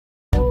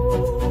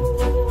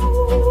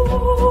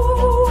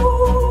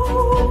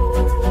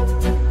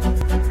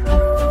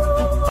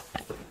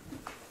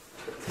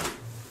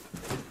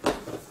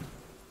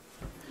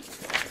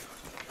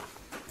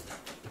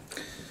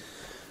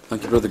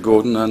Brother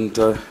Gordon, and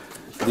good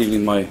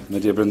evening, my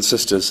dear brothers and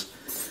sisters.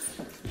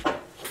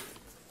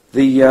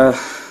 The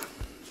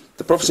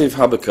prophecy of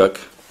Habakkuk,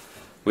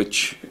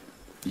 which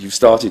you've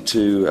starting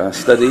to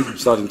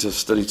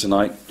study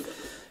tonight,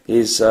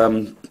 is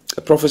a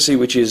prophecy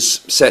which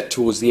is set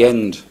towards the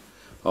end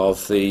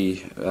of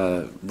the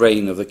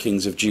reign of the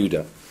kings of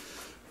Judah.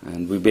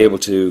 And we'll be able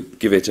to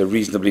give it a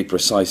reasonably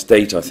precise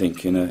date, I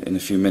think, in a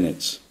few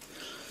minutes.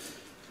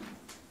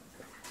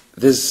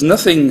 There's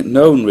nothing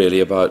known really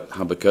about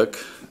Habakkuk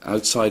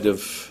outside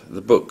of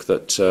the book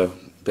that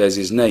bears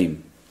his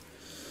name.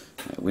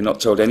 We're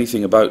not told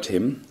anything about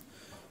him.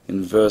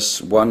 In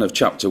verse 1 of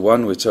chapter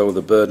 1, we're told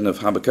the burden of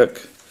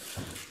Habakkuk,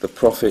 the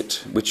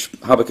prophet, which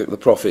Habakkuk the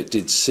prophet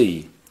did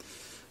see.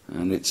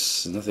 And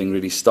it's nothing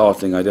really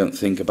startling, I don't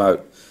think,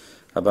 about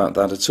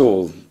that at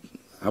all.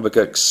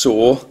 Habakkuk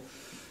saw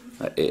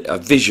a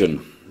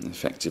vision,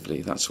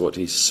 effectively. That's what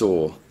he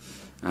saw.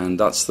 And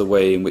that's the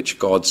way in which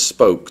God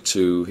spoke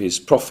to his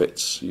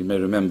prophets. You may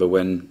remember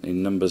when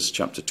in Numbers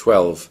chapter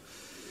 12,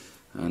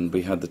 and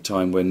we had the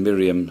time when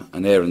Miriam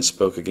and Aaron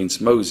spoke against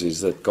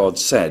Moses, that God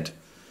said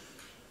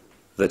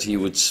that he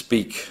would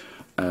speak,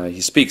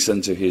 he speaks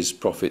unto his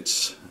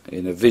prophets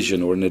in a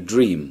vision or in a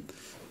dream,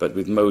 but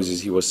with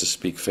Moses he was to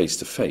speak face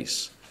to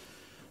face.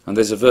 And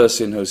there's a verse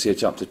in Hosea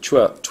chapter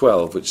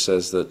 12 which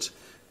says that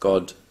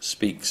God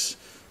speaks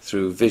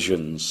through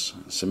visions,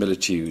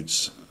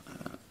 similitudes,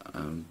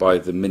 by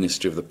the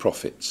ministry of the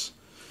prophets.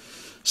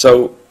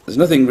 So there's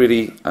nothing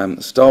really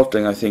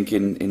startling, I think,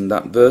 in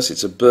that verse.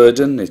 It's a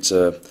burden, it's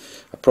a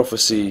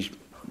prophecy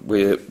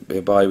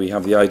whereby we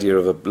have the idea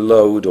of a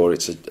load, or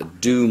it's a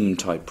doom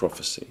type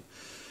prophecy.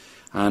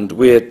 And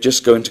we're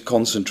just going to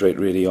concentrate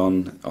really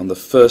on the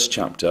first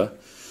chapter,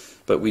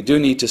 but we do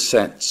need to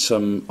set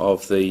some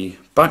of the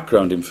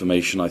background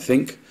information, I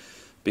think,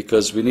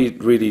 because we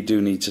really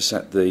do need to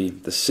set the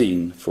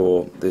scene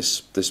for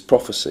this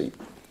prophecy.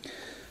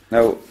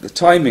 Now, the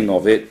timing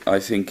of it, I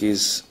think,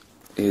 is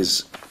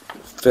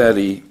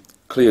fairly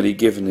clearly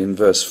given in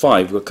verse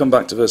 5. We'll come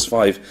back to verse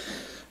 5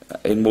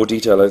 in more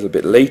detail a little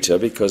bit later,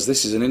 because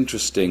this is an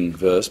interesting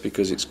verse,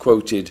 because it's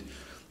quoted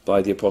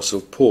by the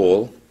Apostle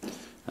Paul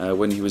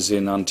when he was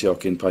in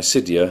Antioch in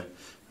Pisidia,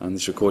 and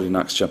it's recorded in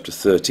Acts chapter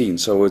 13.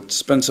 So we'll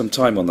spend some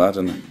time on that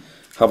and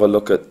have a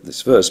look at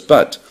this verse.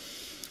 But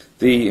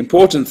the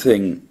important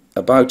thing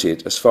about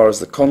it, as far as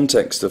the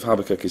context of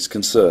Habakkuk is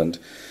concerned,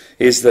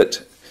 is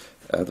that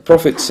the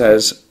prophet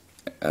says,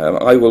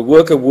 I will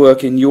work a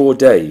work in your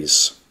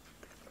days.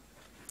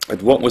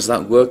 And what was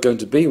that work going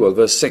to be? Well,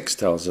 verse 6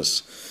 tells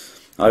us,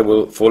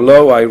 for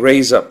lo, I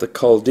raise up the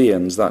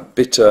Chaldeans, that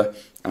bitter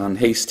and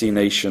hasty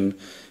nation,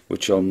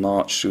 which shall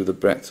march through the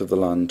breadth of the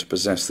land to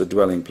possess the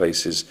dwelling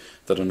places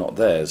that are not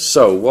theirs.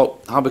 So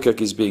what Habakkuk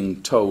is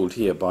being told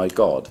here by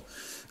God,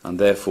 and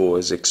therefore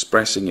is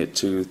expressing it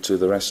to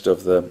the rest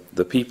of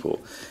the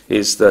people,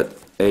 is that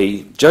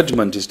a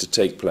judgment is to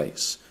take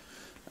place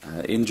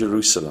in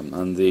Jerusalem,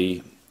 and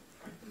the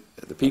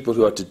people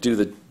who are to do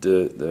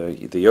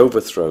the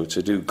overthrow,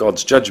 to do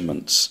God's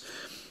judgments,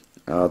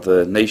 are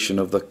the nation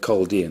of the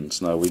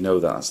Chaldeans. Now we know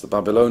that's the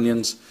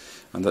Babylonians,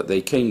 and that they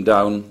came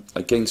down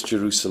against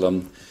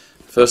Jerusalem,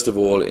 first of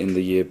all in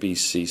the year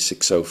BC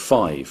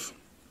 605.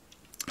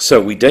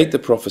 So we date the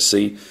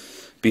prophecy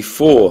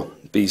before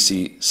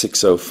BC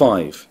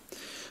 605.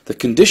 The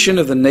condition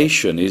of the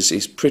nation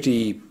is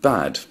pretty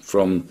bad.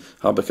 From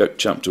Habakkuk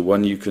chapter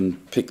 1, you can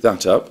pick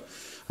that up.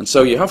 And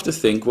so you have to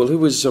think, well, who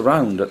was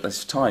around at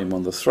this time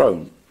on the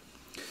throne?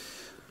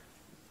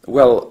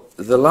 Well,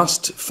 the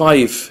last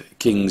 5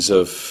 kings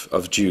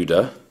of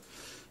Judah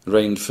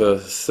reigned for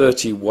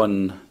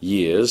 31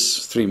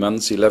 years, 3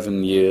 months,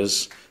 11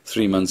 years,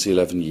 3 months,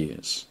 11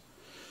 years.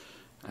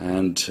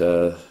 And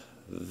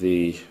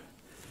the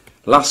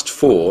last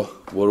 4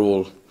 were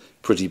all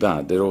pretty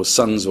bad. They're all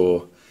sons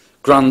or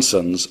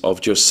grandsons of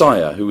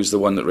Josiah, who was the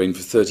one that reigned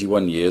for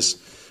 31 years.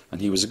 And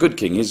he was a good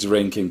king. His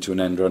reign came to an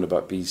end around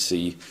about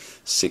BC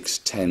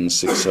 610,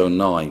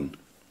 609.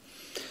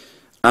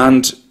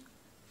 And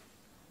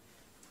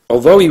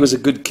although he was a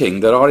good king,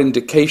 there are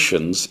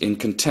indications in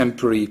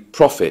contemporary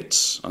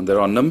prophets, and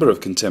there are a number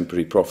of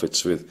contemporary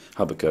prophets with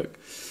Habakkuk,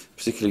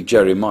 particularly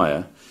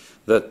Jeremiah,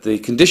 that the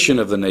condition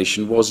of the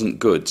nation wasn't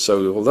good.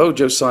 So although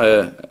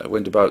Josiah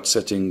went about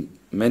setting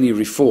many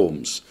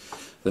reforms,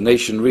 the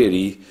nation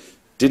really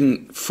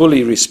didn't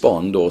fully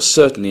respond, or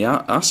certainly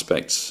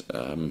aspects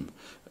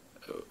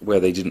where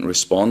they didn't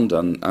respond,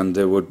 and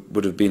there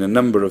would have been a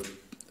number of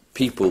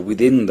people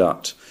within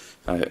that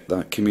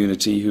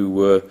community who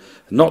were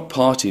not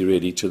party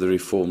really to the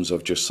reforms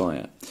of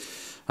Josiah.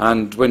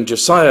 And when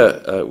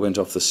Josiah went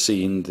off the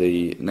scene,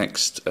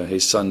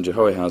 his son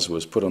Jehoahaz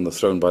was put on the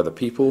throne by the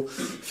people.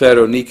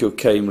 Pharaoh Necho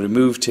came,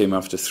 removed him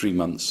after 3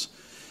 months,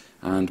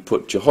 and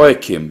put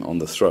Jehoiakim on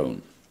the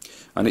throne.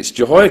 And it's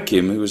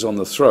Jehoiakim who was on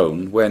the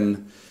throne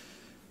when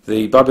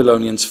the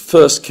Babylonians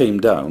first came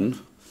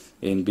down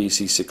in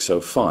BC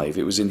 605.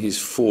 It was in his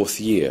 4th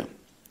year.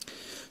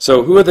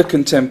 So who are the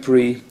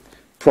contemporary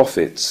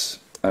prophets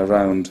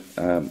around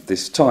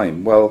this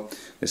time? Well,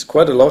 there's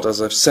quite a lot,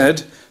 as I've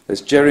said. There's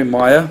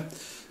Jeremiah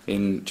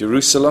in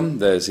Jerusalem.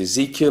 There's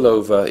Ezekiel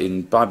over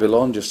in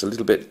Babylon, just a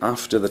little bit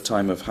after the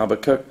time of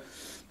Habakkuk.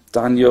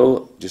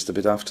 Daniel, just a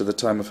bit after the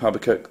time of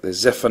Habakkuk. There's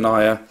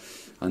Zephaniah.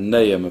 And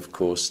Nahum, of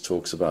course,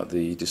 talks about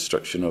the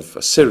destruction of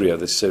Assyria.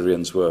 The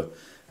Syrians were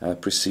the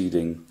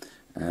preceding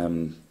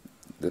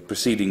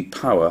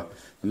power,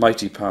 the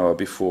mighty power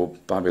before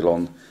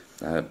Babylon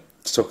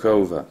took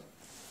over.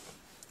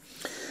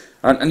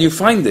 And you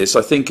find this,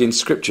 I think, in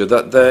Scripture,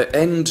 that the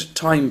end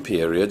time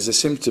periods, there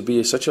seems to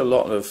be such a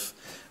lot of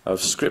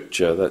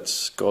Scripture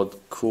that God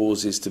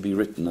causes to be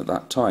written at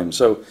that time.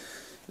 So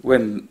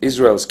when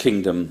Israel's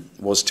kingdom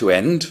was to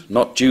end,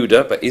 not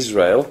Judah, but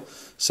Israel,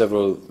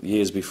 several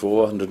years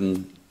before,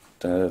 200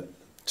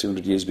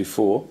 years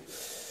before,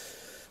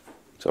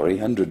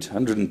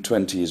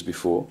 120 years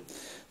before,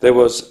 there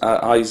was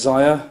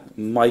Isaiah,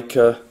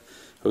 Micah,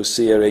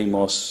 Hosea,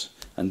 Amos,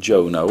 and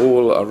Jonah,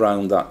 all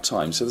around that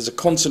time. So there's a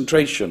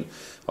concentration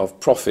of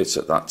prophets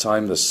at that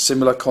time. There's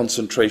similar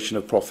concentration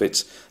of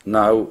prophets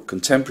now,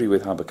 contemporary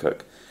with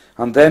Habakkuk.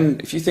 And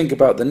then, if you think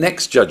about the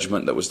next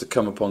judgment that was to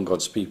come upon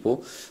God's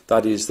people,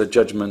 that is the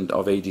judgment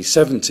of AD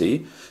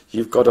 70,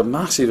 you've got a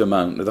massive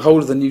amount. The whole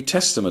of the New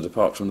Testament,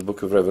 apart from the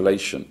book of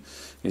Revelation,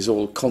 is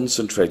all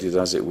concentrated,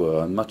 as it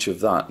were, and much of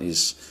that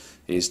is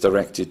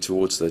directed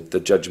towards the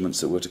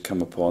judgments that were to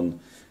come upon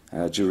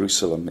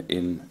Jerusalem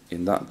in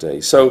that day.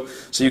 So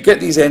you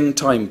get these end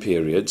time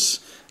periods,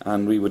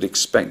 and we would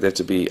expect there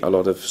to be a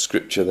lot of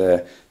Scripture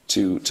there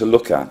to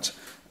look at,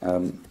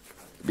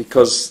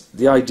 because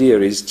the idea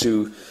is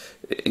to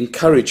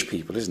encourage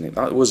people, isn't it?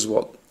 That was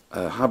what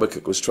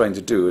Habakkuk was trying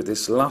to do at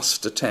this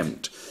last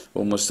attempt,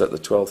 almost at the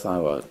 12th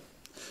hour,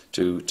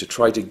 to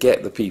try to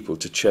get the people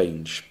to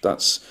change.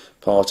 That's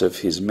part of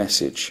his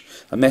message,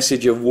 a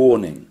message of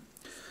warning.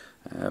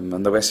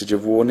 And the message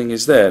of warning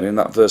is there in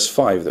that verse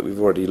 5 that we've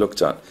already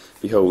looked at.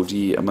 Behold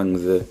ye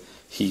among the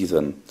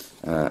heathen,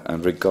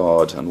 and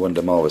regard and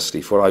wonder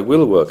marvellously, for I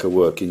will work a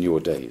work in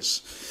your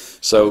days.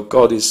 So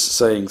God is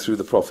saying through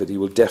the prophet he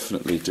will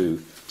definitely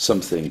do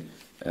something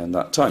in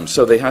that time.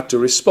 So they had to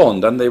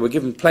respond, and they were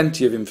given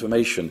plenty of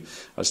information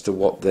as to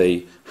what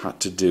they had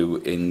to do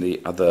in the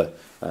other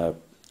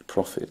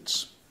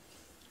prophets.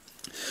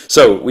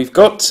 So we've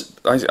got,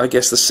 I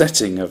guess, the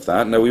setting of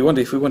that. Now,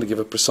 if we want to give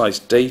a precise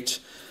date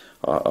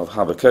of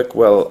Habakkuk,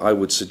 well, I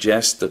would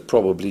suggest that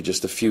probably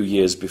just a few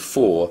years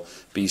before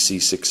BC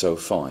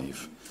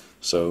 605.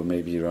 So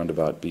maybe around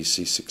about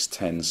BC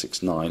 610,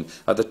 609,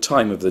 at the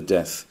time of the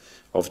death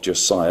of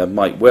Josiah,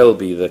 might well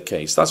be the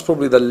case. That's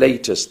probably the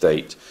latest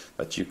date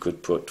that you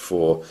could put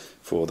for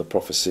the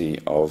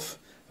prophecy of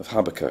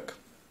Habakkuk.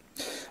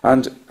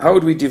 And how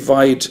would we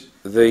divide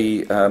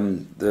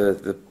I'm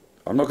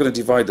not going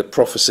to divide the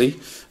prophecy.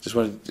 I just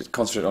want to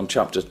concentrate on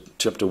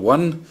chapter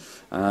 1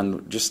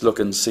 and just look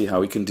and see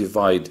how we can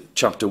divide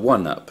chapter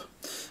 1 up.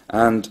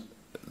 And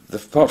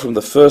apart from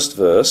the first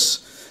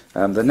verse,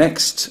 the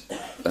next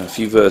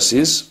few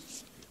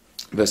verses,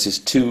 verses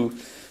 2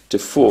 to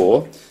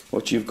 4,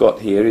 what you've got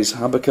here is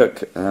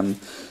Habakkuk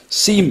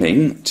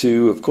seeming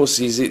to, of course,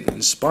 he's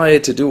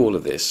inspired to do all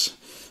of this.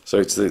 So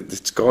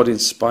it's God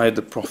inspired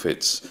the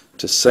prophets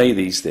to say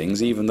these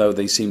things, even though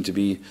they seem to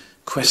be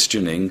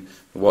questioning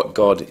what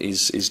God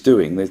is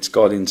doing. It's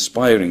God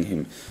inspiring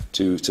him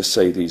to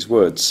say these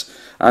words.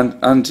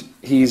 And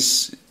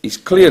he's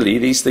clearly,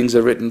 these things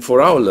are written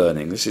for our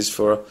learning. This is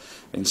for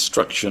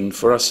instruction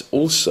for us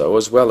also,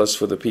 as well as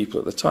for the people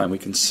at the time. We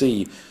can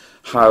see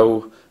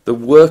how the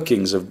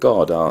workings of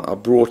God are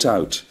brought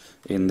out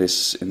in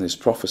this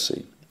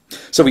prophecy.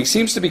 So he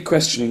seems to be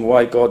questioning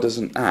why God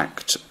doesn't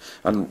act.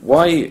 And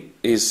why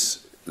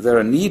is there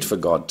a need for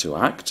God to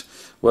act?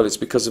 Well, it's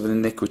because of an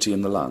iniquity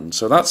in the land.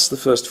 So that's the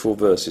first 4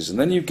 verses. And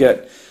then you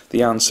get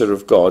the answer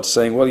of God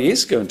saying, well, he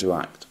is going to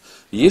act.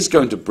 He is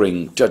going to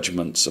bring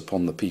judgments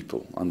upon the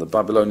people. And the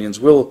Babylonians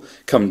will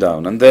come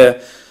down. And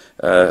their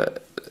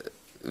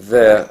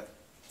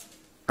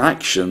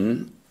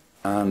action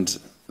and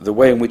the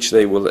way in which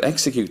they will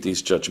execute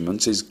these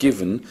judgments is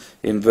given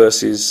in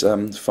verses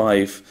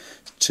 5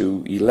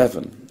 to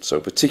 11. So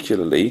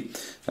particularly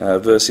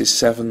verses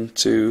 7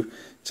 to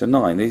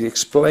 9. He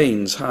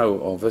explains how,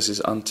 or verse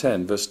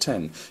 10,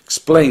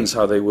 explains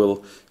how they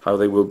will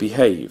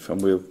behave,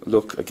 and we'll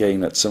look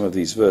again at some of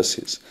these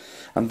verses.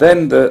 And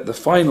then the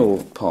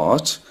final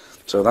part,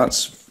 so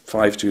that's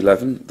 5 to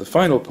 11. The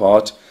final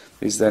part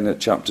is then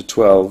at chapter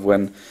 12,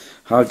 when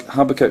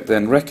Habakkuk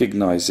then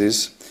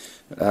recognizes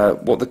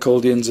what the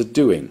Chaldeans are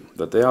doing,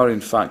 that they are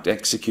in fact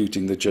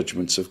executing the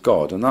judgments of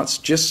God. And that's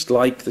just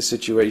like the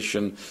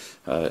situation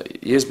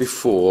years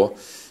before,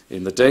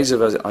 in the days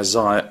of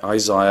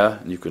Isaiah,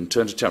 and you can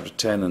turn to chapter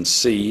 10 and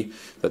see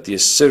that the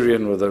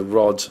Assyrian were the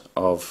rod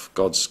of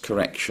God's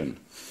correction.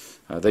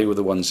 They were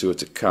the ones who were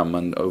to come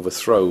and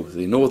overthrow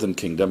the northern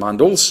kingdom,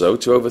 and also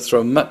to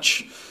overthrow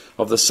much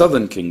of the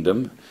southern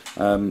kingdom,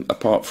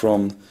 apart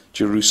from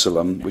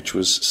Jerusalem, which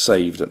was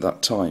saved at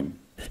that time.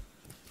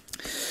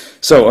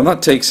 So, and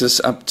that takes us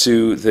up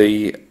to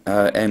the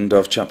end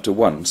of chapter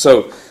 1.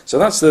 So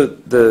that's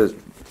the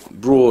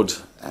broad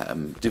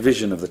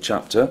division of the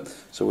chapter.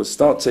 So we'll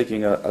start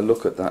taking a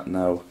look at that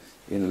now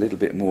in a little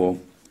bit more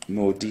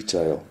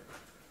detail.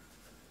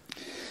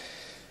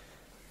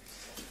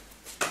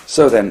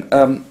 So then,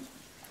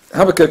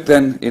 Habakkuk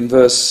then in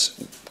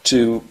verse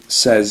 2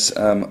 says,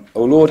 O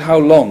Lord, how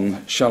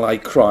long shall I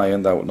cry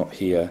and thou wilt not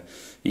hear,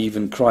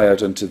 even cry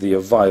out unto thee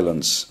of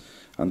violence,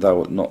 and thou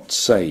wilt not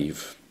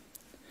save?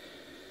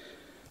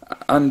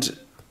 And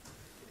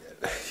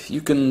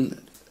you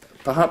can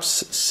perhaps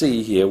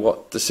see here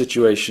what the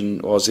situation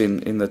was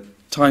in the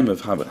time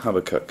of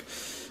Habakkuk.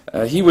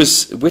 He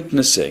was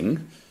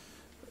witnessing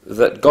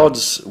that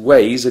God's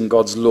ways and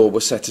God's law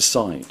were set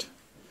aside.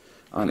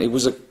 And it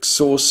was a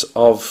source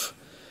of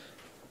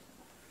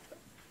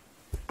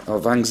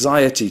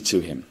anxiety to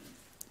him.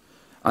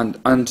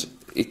 And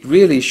it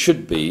really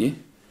should be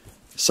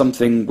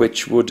something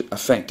which would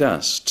affect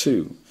us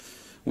too.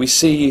 We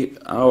see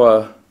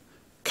our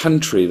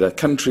country, the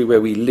country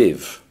where we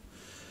live,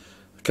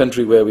 the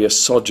country where we are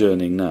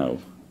sojourning now,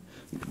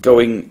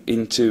 going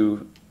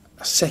into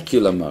a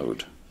secular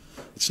mode.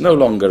 It's no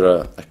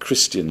longer a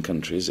Christian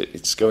country, is it?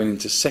 It's going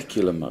into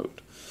secular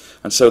mode.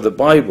 And so the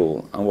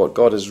Bible and what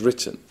God has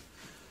written,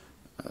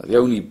 the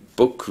only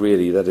book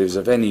really that is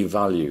of any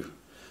value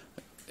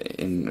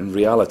in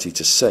reality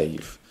to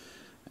save,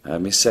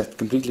 is set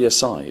completely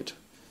aside.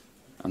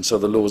 And so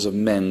the laws of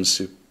men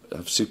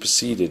have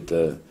superseded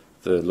the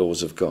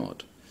laws of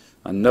God.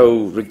 And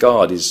no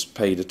regard is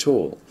paid at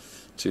all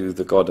to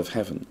the God of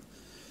heaven.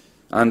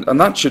 And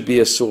that should be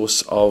a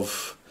source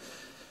of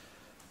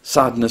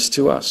sadness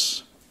to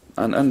us.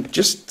 And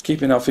just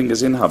keeping our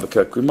fingers in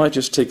Habakkuk, we might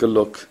just take a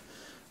look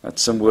at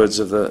some words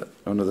of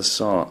one of the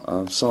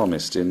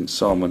psalmist in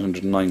Psalm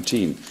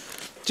 119,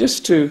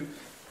 just to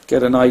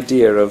get an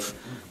idea of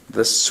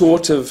the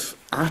sort of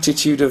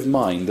attitude of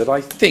mind that I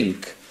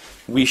think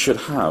we should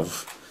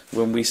have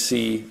when we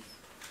see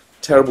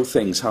terrible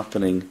things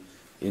happening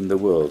in the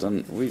world.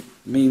 And we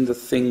mean the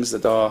things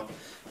that are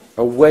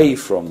away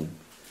from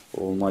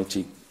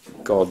Almighty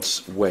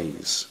God's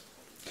ways.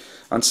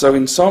 And so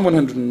in Psalm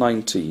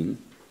 119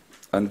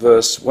 and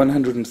verse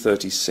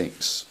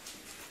 136,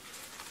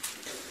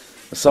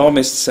 the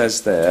psalmist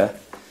says there,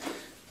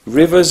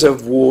 Rivers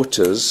of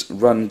waters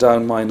run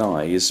down mine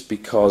eyes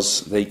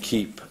because they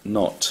keep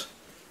not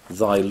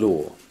thy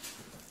law.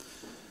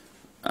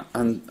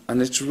 And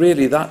it's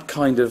really that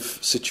kind of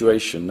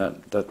situation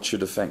that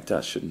should affect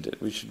us, shouldn't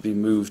it? We should be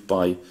moved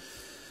by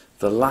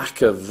the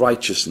lack of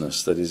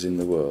righteousness that is in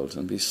the world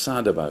and be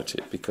sad about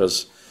it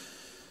because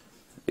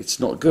it's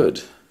not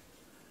good.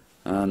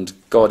 And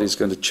God is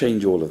going to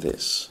change all of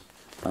this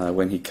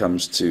when he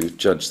comes to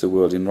judge the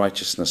world in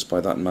righteousness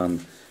by that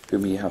man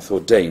whom he hath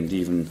ordained,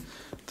 even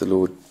the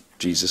Lord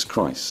Jesus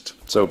Christ.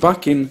 So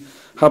back in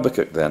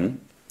Habakkuk then,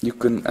 you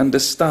can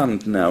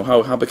understand now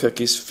how Habakkuk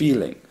is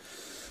feeling.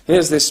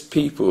 Here's this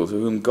people to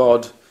whom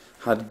God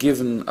had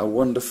given a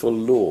wonderful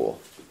law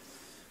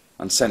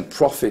and sent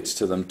prophets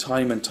to them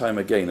time and time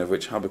again, of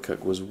which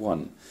Habakkuk was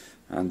one.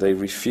 And they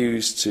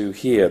refused to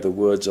hear the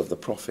words of the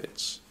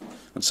prophets.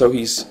 And so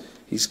he's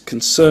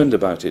concerned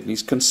about it, and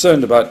he's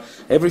concerned about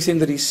everything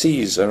that he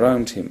sees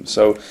around him.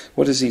 So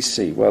what does he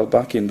see? Well,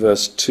 back in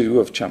verse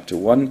 2 of chapter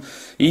 1,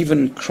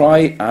 even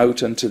cry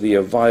out unto thee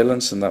of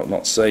violence, and thou wilt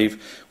not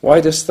save. Why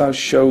dost thou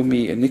show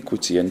me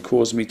iniquity, and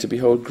cause me to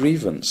behold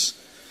grievance?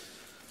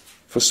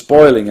 For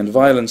spoiling and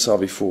violence are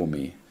before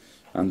me,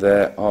 and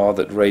there are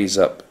that raise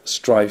up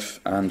strife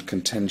and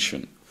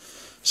contention.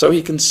 So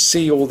he can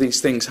see all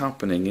these things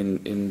happening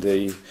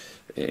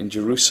in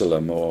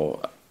Jerusalem or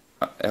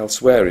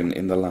elsewhere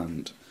in the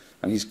land,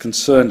 and he's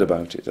concerned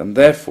about it. And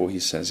therefore, he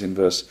says in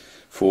verse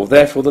 4,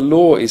 Therefore the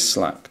law is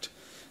slacked,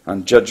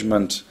 and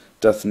judgment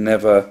doth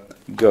never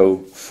go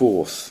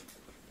forth.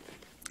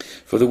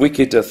 For the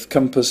wicked doth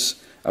compass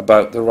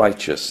about the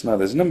righteous. Now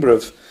there's a number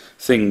of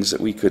things that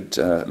we could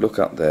look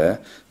at there.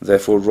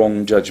 Therefore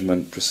wrong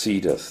judgment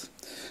proceedeth.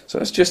 So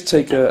let's just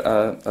take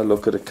a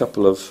look at a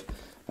couple of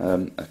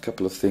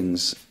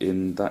things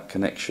in that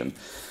connection.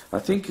 I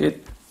think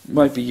it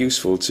might be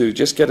useful to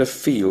just get a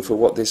feel for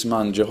what this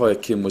man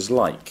Jehoiakim was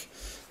like,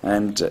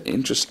 and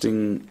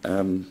interesting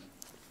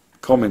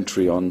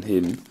commentary on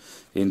him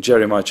in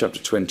Jeremiah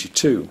chapter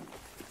 22.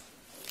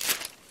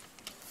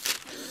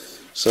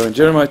 So in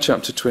Jeremiah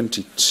chapter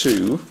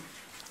 22,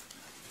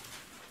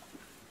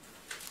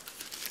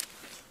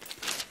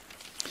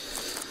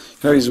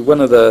 he's one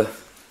of the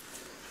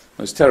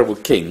most terrible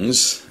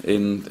kings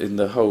in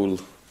the whole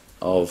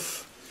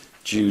of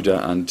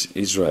Judah and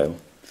Israel.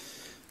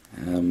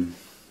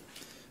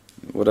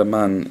 What a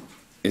man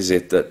is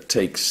it that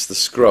takes the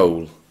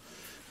scroll,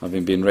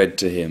 having been read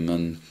to him,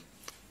 and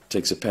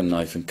takes a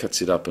penknife and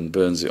cuts it up and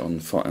burns it on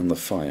the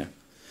fire.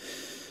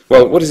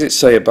 Well, what does it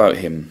say about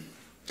him?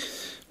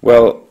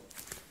 Well,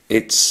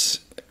 it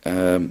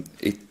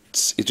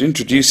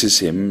introduces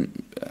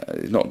him,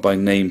 not by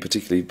name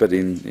particularly, but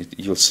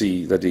you'll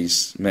see that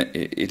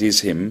it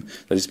is him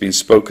that is being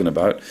spoken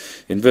about.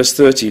 In verse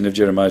 13 of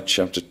Jeremiah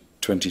chapter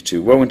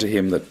 22. Woe unto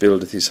him that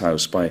buildeth his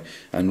house by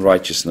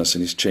unrighteousness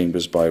and his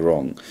chambers by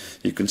wrong.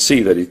 You can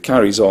see that it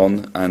carries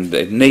on and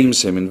it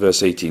names him in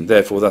verse 18.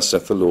 Therefore thus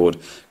saith the Lord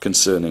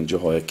concerning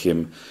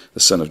Jehoiakim, the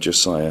son of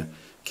Josiah,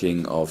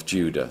 king of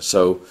Judah.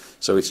 So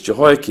it's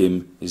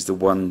Jehoiakim is the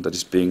one that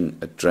is being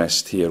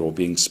addressed here or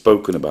being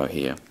spoken about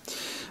here.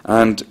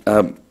 And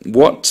who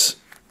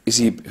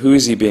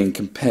is he being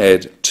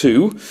compared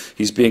to?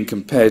 He's being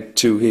compared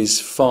to his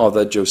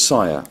father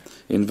Josiah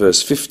in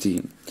verse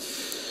 15.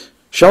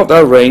 Shalt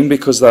thou reign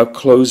because thou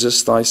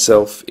closest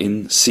thyself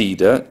in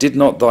cedar? Did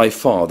not thy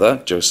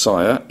father,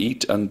 Josiah,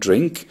 eat and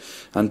drink,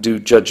 and do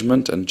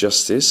judgment and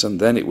justice, and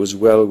then it was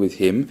well with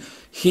him?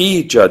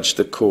 He judged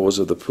the cause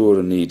of the poor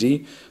and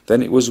needy,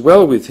 then it was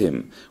well with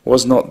him.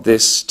 Was not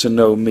this to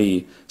know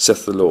me,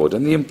 saith the Lord?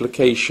 And the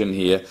implication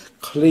here,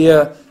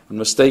 clear,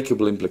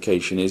 unmistakable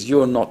implication, is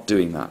you are not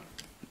doing that,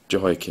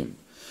 Jehoiakim.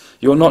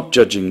 You are not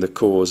judging the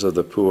cause of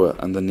the poor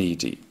and the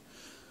needy.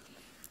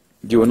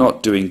 You are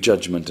not doing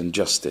judgment and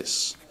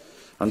justice.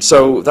 And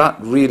so that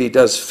really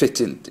does fit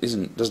in,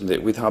 doesn't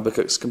it, with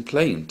Habakkuk's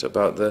complaint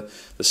about the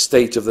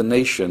state of the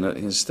nation at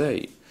his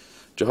day.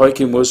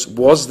 Jehoiakim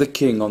was the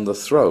king on the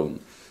throne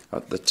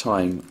at the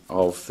time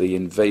of the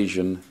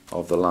invasion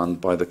of the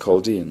land by the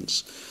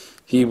Chaldeans.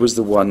 He was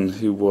the one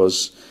who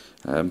was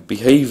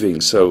behaving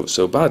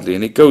so badly.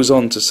 And it goes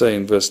on to say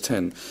in verse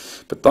 10,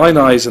 But thine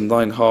eyes and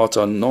thine heart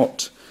are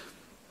not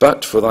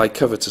but for thy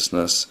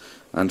covetousness,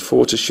 and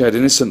for to shed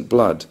innocent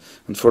blood,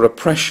 and for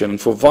oppression,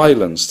 and for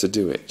violence to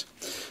do it.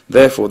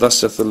 Therefore thus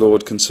saith the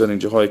Lord concerning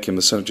Jehoiakim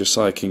the son of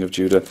Josiah king of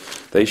Judah,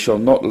 They shall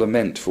not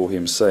lament for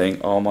him,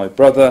 saying, Our my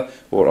brother,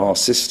 or our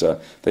sister.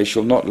 They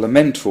shall not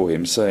lament for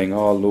him, saying,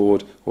 Our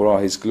Lord, or our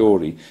his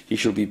glory. He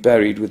shall be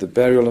buried with the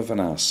burial of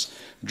an ass,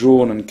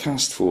 drawn and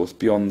cast forth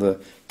beyond the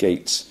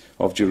gates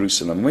of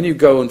Jerusalem. When you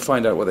go and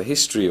find out what the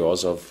history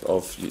was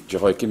of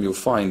Jehoiakim, you'll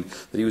find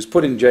that he was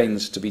put in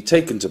chains to be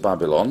taken to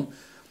Babylon,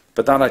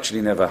 but that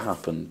actually never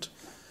happened.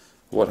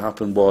 What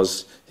happened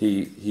was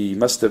he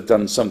must have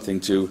done something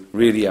to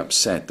really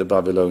upset the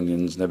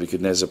Babylonians,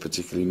 Nebuchadnezzar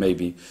particularly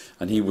maybe,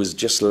 and he was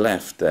just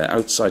left there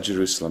outside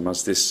Jerusalem,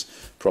 as this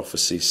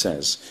prophecy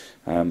says,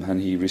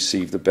 and he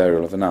received the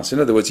burial of an ass. In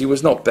other words, he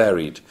was not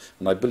buried,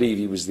 and I believe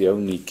he was the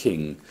only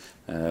king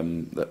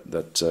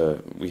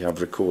that we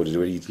have recorded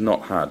where he'd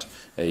not had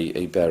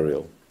a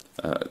burial.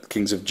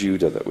 Kings of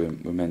Judah that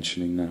we're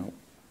mentioning now.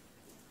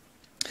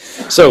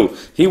 So,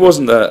 he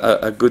wasn't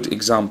a good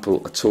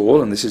example at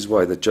all, and this is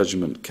why the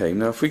judgment came.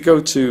 Now, if we go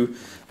to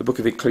the book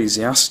of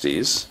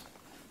Ecclesiastes,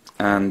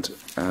 and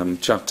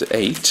chapter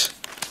 8,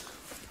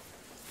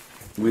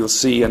 we'll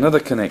see another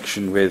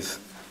connection with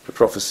the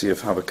prophecy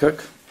of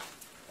Habakkuk.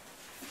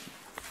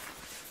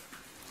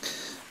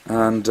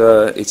 And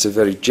it's a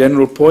very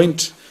general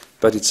point,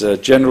 but it's a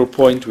general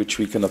point which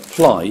we can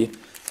apply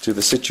to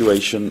the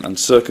situation and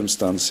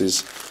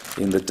circumstances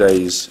in the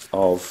days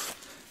of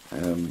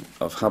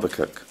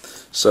Habakkuk.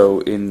 So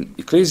in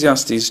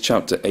Ecclesiastes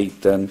chapter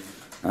 8 then,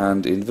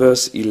 and in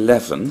verse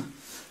 11,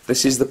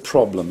 this is the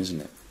problem,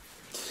 isn't it?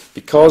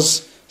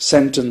 Because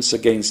sentence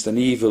against an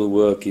evil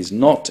work is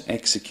not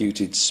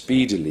executed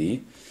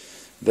speedily,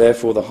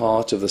 therefore the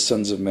heart of the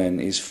sons of men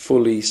is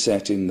fully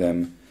set in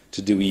them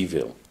to do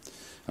evil.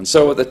 And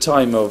so at the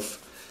time of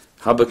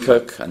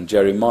Habakkuk and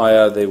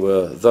Jeremiah, they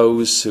were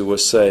those who were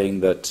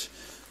saying that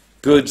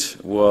good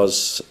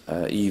was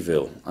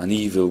evil, and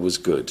evil was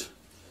good.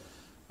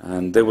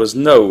 And there was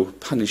no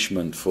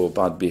punishment for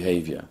bad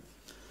behavior.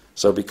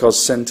 So because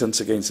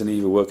sentence against an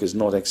evil work is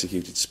not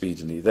executed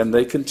speedily, then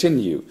they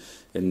continue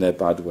in their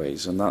bad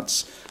ways. And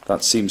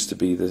that seems to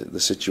be the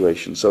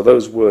situation. So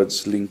those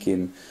words link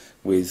in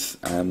with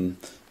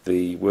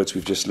the words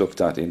we've just looked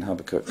at in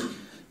Habakkuk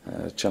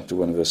chapter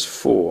 1 verse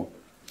 4.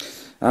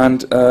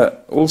 And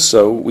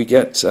also we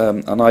get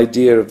an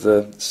idea of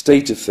the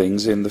state of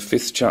things in the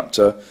 5th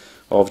chapter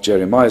of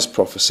Jeremiah's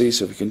prophecy.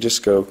 So if we can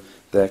just go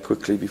there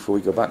quickly before we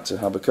go back to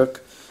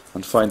Habakkuk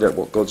and find out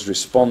what God's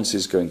response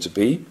is going to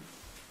be.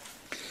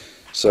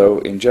 So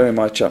in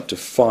Jeremiah chapter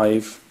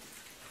 5,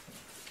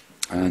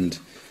 and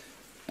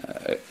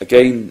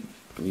again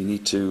we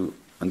need to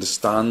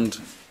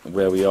understand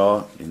where we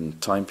are in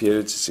time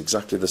periods. It's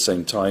exactly the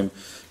same time.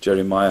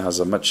 Jeremiah has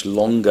a much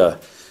longer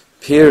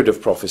period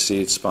of prophecy.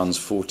 It spans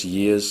 40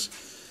 years,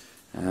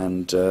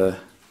 and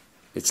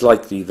it's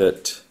likely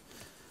that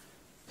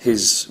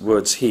his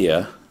words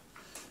here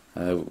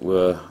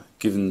were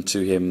given to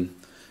him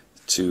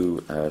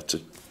to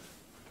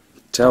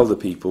tell the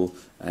people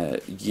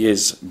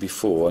years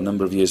before, a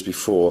number of years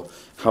before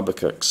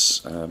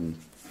Habakkuk's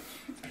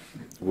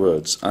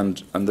words.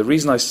 And the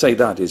reason I say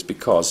that is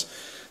because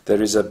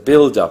there is a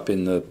build-up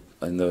in the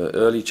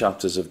early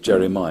chapters of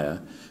Jeremiah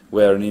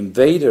where an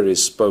invader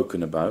is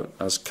spoken about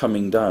as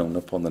coming down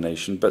upon the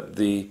nation, but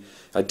the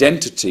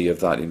identity of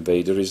that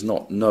invader is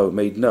not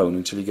made known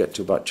until you get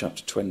to about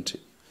chapter 20.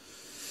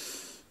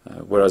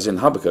 Whereas in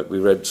Habakkuk we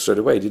read straight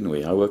away, didn't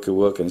we? I work,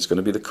 and it's going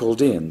to be the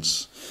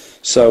Chaldeans.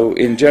 So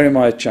in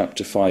Jeremiah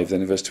chapter 5,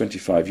 then in verse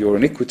 25, your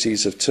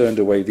iniquities have turned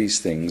away these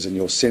things, and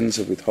your sins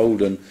have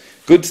withholden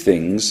good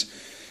things,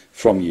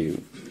 from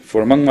you.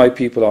 For among my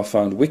people are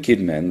found wicked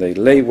men. They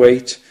lay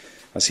wait,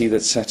 as he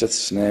that setteth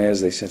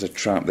snares. They set a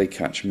trap, they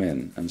catch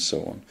men, and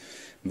so on.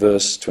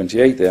 Verse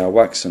 28, they are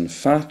waxen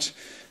fat.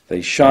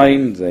 They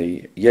shine,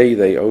 they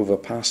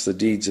overpass the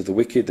deeds of the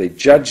wicked. They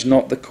judge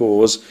not the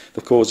cause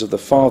of the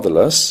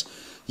fatherless,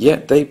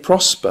 yet they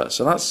prosper.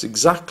 So that's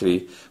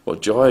exactly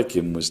what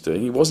Jehoiakim was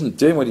doing. He wasn't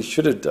doing what he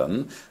should have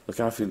done,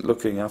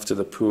 looking after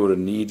the poor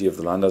and needy of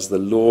the land as the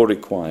law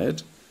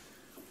required.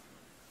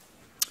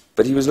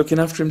 But he was looking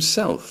after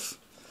himself.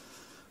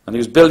 And he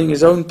was building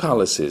his own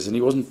palaces, and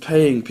he wasn't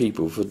paying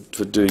people for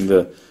doing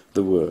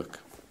the work.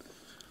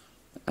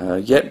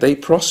 Yet they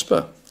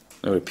prosper,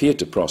 or appear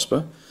to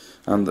prosper,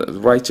 and the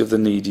right of the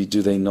needy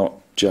do they not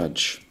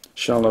judge.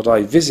 Shall not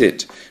I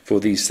visit for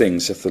these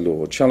things, saith the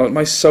Lord? Shall not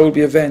my soul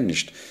be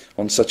avenged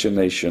on such a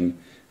nation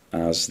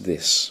as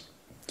this?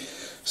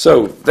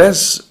 So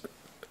there's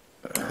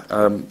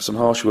some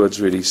harsh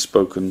words really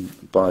spoken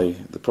by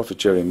the prophet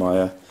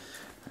Jeremiah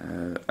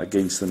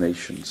against the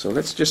nation. So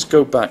let's just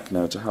go back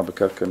now to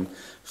Habakkuk and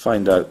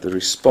find out the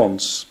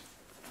response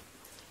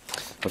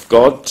of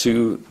God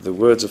to the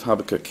words of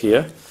Habakkuk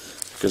here,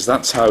 because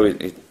that's how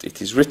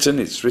it is written.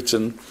 It's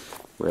written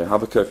where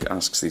Habakkuk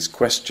asks these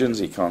questions.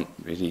 He can't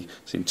really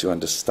seem to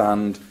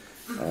understand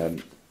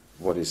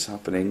what is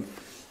happening,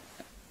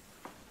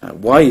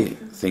 why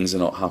things are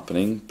not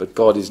happening, but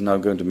God is now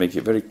going to make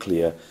it very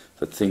clear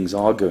that things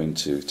are going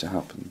to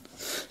happen.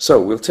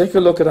 So we'll take a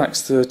look at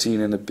Acts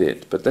 13 in a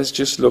bit, but let's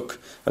just look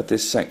at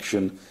this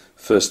section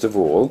first of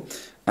all.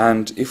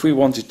 And if we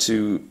wanted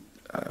to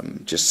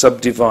just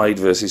subdivide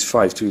verses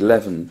 5 to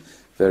 11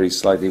 very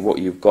slightly, what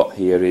you've got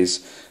here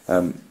is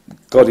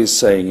God is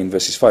saying in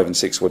verses 5 and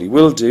 6 what he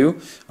will do,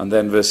 and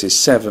then verses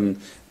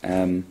 7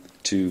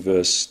 to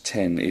verse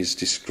 10 is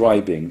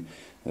describing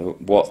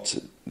what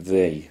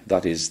they,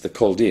 that is, the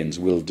Chaldeans,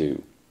 will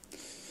do.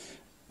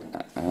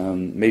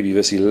 Maybe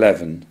verse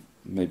 11,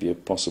 maybe a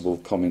possible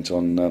comment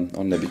on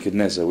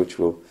Nebuchadnezzar, which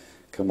we'll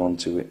come on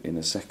to in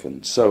a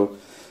second. So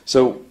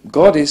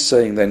God is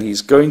saying then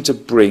he's going to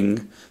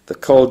bring the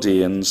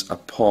Chaldeans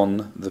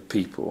upon the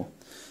people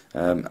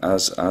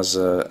as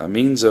a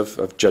means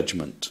of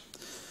judgment.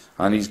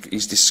 And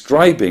he's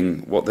describing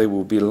what they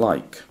will be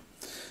like.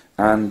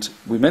 And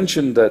we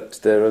mentioned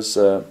that there is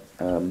a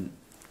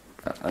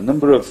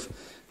number of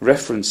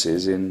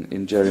references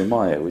in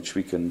Jeremiah, which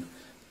we can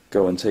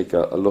go and take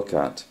a look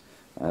at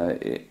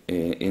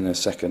in a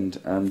second,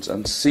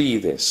 and see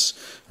this,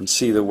 and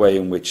see the way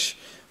in which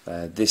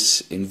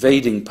this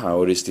invading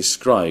power is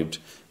described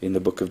in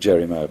the book of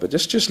Jeremiah. But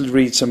just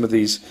read some of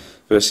these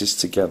verses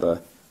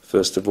together.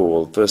 First of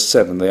all, verse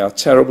 7, they are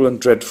terrible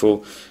and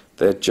dreadful,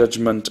 their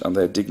judgment and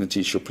their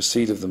dignity shall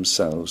proceed of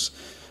themselves.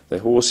 Their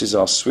horses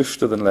are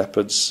swifter than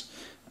leopards,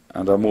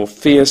 and are more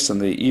fierce than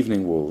the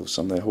evening wolves,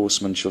 and their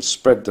horsemen shall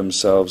spread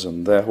themselves,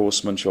 and their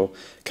horsemen shall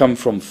come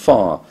from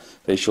far.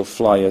 They shall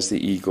fly as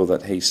the eagle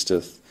that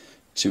hasteth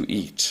to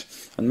eat.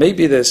 And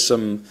maybe there's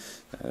some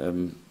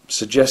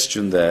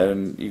suggestion there,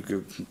 and you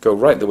could go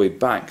right the way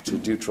back to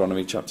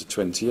Deuteronomy chapter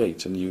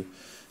 28, and you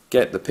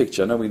get the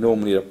picture. I know we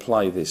normally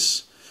apply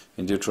this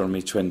in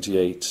Deuteronomy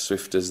 28,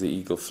 swift as the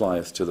eagle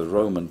flieth, to the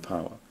Roman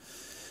power.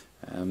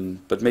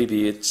 But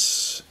maybe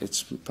it's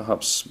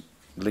perhaps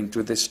linked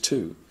with this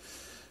too.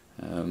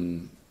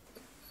 And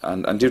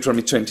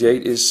Deuteronomy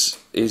 28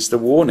 is the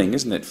warning,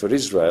 isn't it, for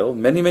Israel,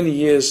 many, many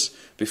years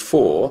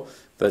before,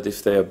 that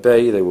if they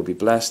obey, they will be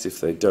blessed. If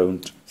they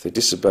don't, if they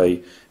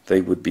disobey,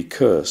 they would be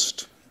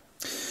cursed.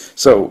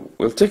 So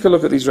we'll take a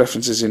look at these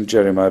references in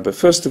Jeremiah, but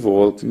first of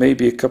all,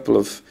 maybe a couple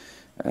of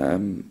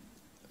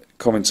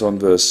comments on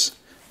verse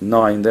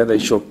 9 there. They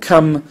shall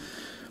come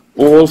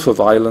all for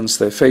violence,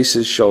 their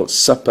faces shall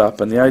sup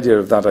up, and the idea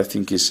of that, I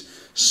think,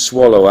 is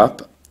swallow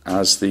up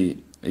as the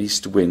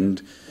east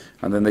wind,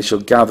 and then they shall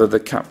gather the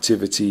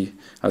captivity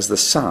as the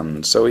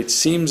sand. So it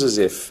seems as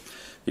if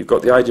you've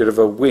got the idea of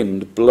a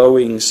wind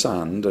blowing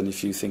sand, and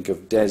if you think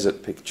of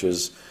desert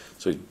pictures,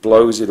 so it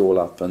blows it all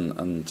up,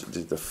 and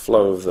the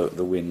flow of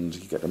the wind,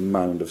 you get a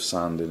mound of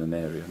sand in an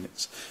area. And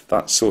it's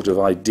that sort of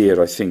idea,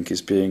 I think,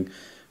 is being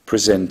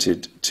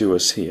presented to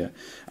us here.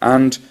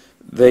 And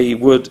they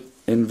would,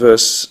 in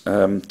verse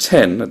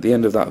 10, at the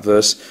end of that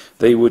verse,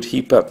 they would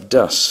heap up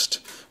dust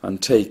and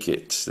take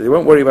it. They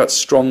won't worry about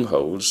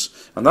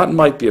strongholds, and that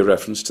might be a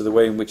reference to the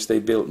way in which they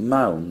built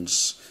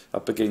mounds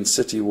up against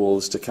city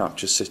walls to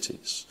capture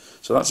cities.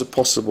 So that's a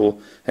possible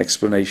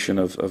explanation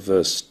of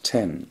verse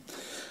 10.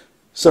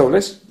 So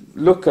let's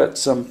look at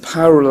some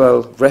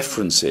parallel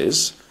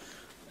references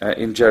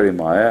in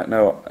Jeremiah.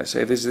 Now, I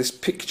say there's this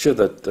picture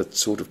that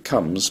sort of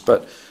comes,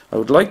 but I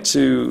would like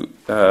to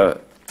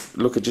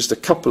look at just a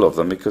couple of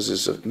them, because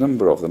there's a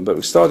number of them. But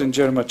we start in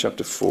Jeremiah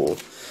chapter 4.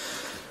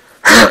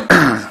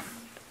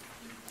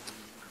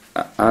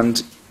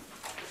 And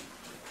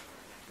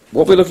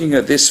what we're looking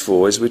at this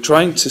for is we're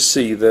trying to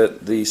see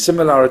the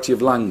similarity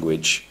of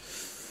language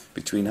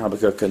between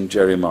Habakkuk and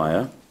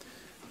Jeremiah,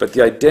 but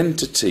the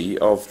identity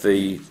of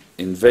the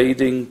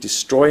invading,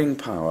 destroying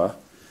power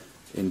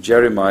in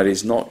Jeremiah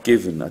is not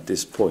given at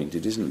this point.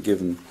 It isn't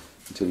given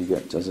until you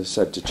get, as I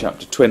said, to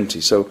chapter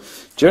 20. So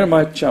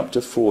Jeremiah chapter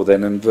 4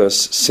 then and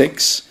verse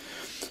 6.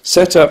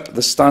 Set up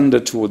the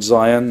standard towards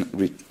Zion.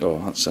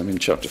 I'm in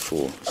chapter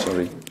 4,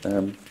 sorry.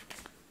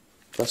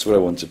 That's where I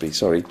want to be,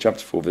 sorry. Chapter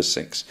 4, verse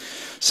 6.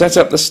 Set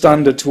up the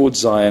standard towards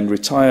Zion.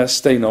 Retire,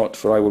 stay not,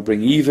 for I will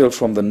bring evil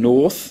from the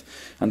north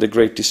and a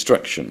great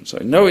destruction. So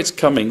I know it's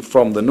coming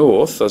from the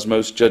north, as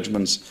most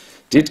judgments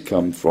did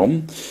come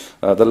from.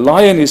 The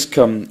lion is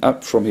come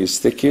up from his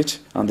thicket,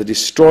 and the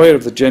destroyer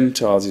of the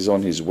Gentiles is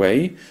on his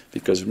way,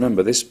 because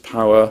remember, this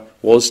power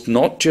was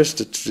not just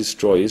to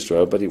destroy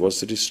Israel, but it was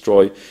to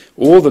destroy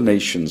all the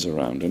nations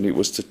around, and it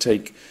was to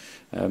take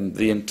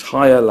the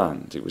entire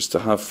land. It was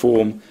to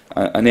form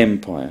an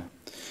empire.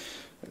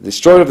 The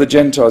destroyer of the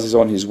Gentiles is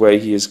on his way.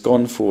 He is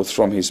gone forth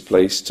from his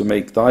place to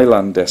make thy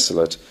land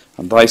desolate,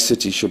 and thy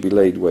city shall be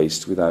laid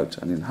waste without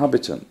an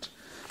inhabitant.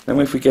 Then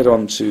if we get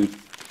on to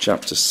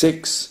chapter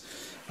 6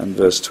 and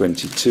verse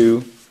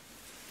 22.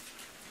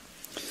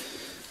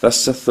 Thus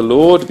saith the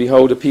Lord,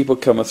 behold, a people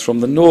cometh from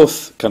the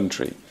north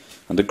country,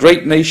 and a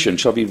great nation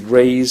shall be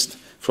raised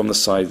from the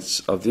sides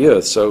of the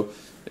earth. So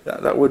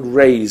that word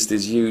raised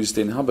is used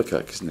in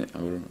Habakkuk, isn't it?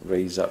 Or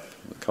raise up,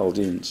 the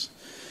Chaldeans.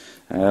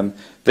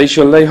 They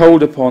shall lay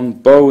hold upon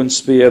bow and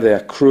spear, they are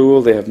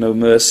cruel, they have no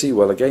mercy.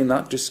 Well, again,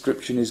 that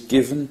description is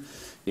given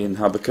in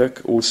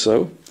Habakkuk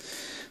also.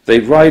 They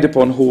ride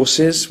upon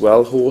horses.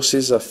 Well,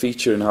 horses are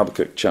featured in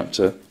Habakkuk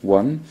chapter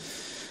 1.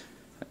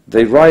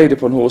 They ride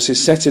upon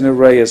horses, set in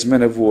array as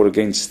men of war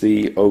against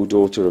thee, O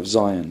daughter of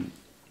Zion.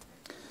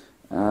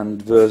 And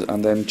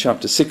then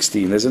chapter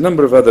 16. There's a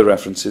number of other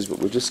references, but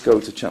we'll just go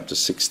to chapter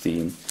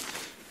 16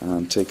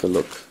 and take a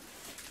look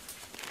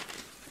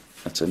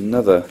at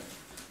another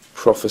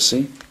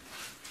prophecy.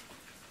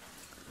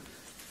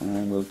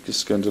 And we're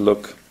just going to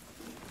look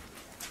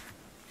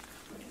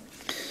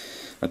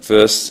at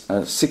verse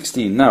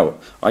 16. Now,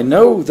 I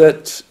know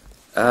that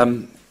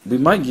we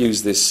might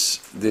use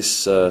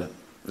this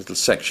little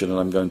section that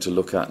I'm going to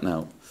look at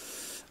now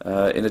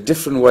in a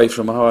different way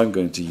from how I'm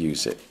going to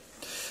use it.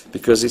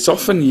 Because it's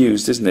often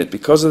used, isn't it,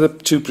 because of the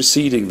two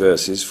preceding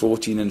verses,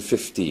 14 and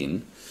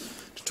 15,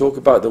 to talk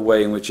about the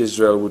way in which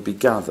Israel would be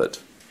gathered.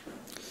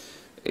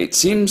 It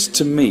seems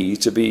to me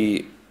to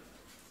be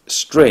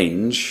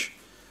strange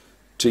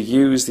to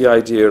use the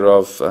idea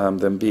of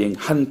them being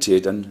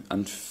hunted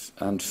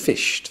and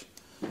fished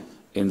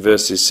in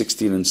verses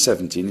 16 and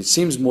 17. It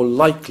seems more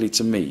likely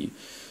to me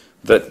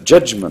that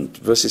judgment,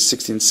 verses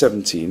 16 and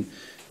 17,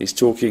 is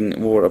talking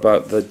more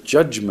about the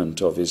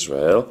judgment of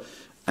Israel,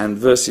 and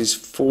verses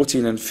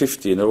 14 and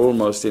 15 are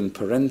almost in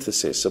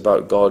parenthesis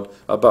about God,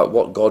 about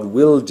what God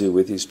will do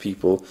with his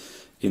people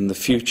in the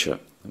future,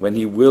 when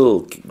he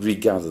will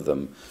regather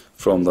them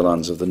from the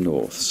lands of the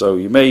north. So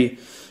you may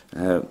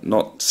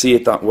not see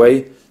it that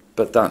way,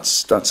 but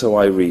that's how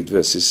I read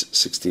verses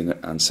 16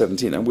 and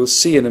 17. And we'll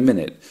see in a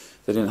minute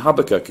that in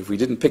Habakkuk, if we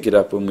didn't pick it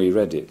up when we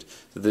read it,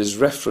 that there's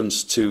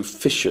reference to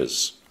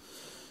fishers.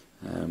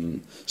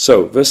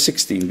 So, verse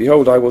 16,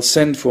 behold, I will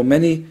send for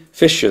many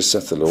fishers,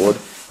 saith the Lord,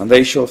 and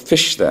they shall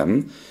fish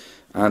them,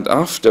 and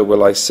after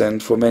will I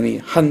send for many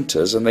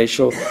hunters, and they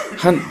shall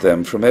hunt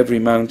them from every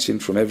mountain,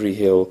 from every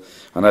hill,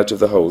 and out of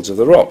the holes of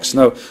the rocks.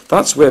 Now,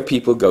 that's where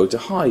people go to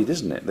hide,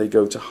 isn't it? They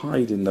go to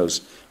hide in those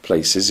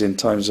places in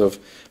times of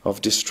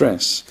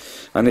distress.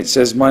 And it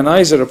says, mine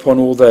eyes are upon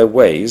all their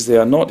ways, they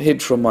are not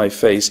hid from my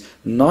face,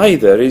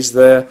 neither is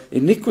their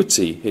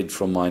iniquity hid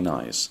from mine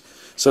eyes.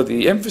 So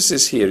the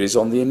emphasis here is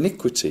on the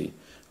iniquity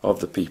of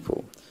the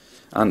people.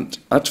 And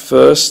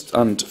first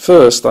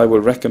I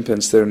will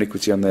recompense their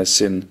iniquity and their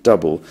sin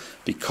double,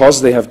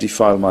 because they have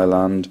defiled my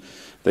land,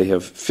 they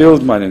have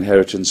filled mine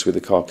inheritance with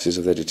the carcasses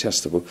of their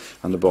detestable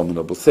and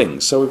abominable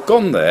things. So we've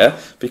gone there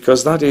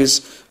because that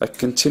is a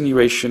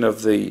continuation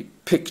of the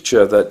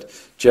picture that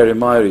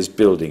Jeremiah is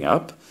building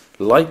up,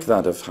 like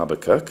that of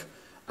Habakkuk,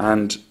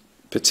 and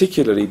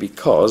particularly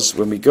because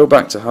when we go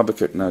back to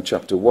Habakkuk now,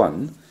 chapter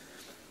 1,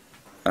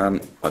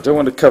 and I don't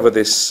want to cover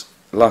this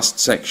last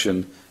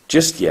section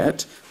just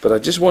yet, but I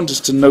just want us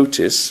to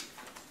notice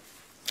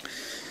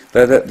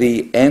that at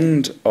the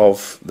end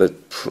of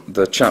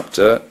the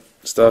chapter,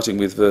 starting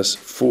with verse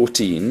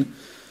 14,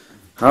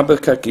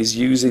 Habakkuk is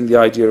using the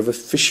idea of a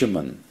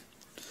fisherman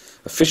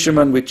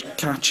which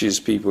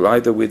catches people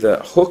either with a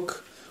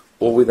hook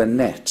or with a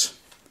net.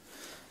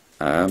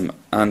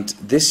 And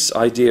this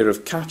idea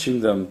of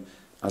catching them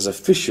as a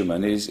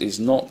fisherman is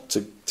not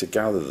to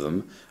gather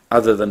them,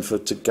 other than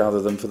to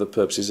gather them for the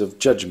purposes of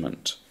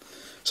judgment.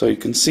 So you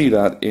can see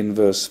that in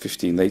verse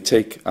 15. They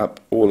take up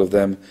all of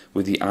them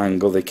with the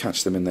angle, they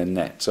catch them in their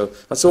net. So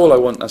that's all I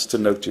want us to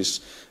notice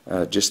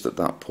just at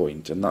that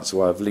point, and that's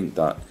why I've linked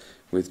that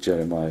with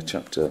Jeremiah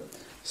chapter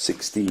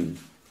 16.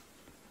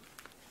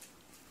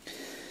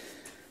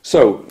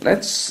 So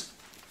let's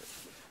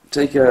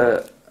take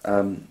a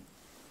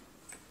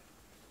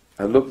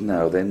look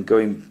now then,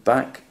 going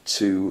back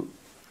to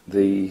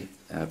the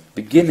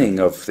beginning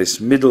of this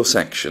middle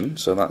section,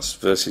 so that's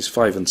verses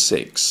 5 and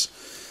 6,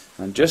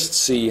 and just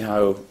see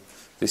how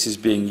this is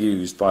being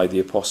used by the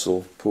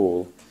Apostle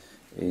Paul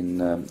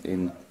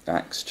in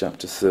Acts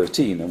chapter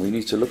 13, and we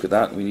need to look at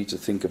that. We need to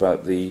think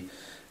about the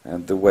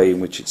way in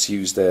which it's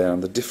used there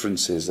and the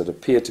differences that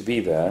appear to be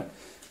there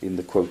in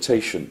the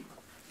quotation.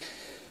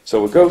 So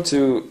we'll go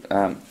to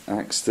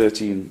Acts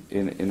 13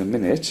 in a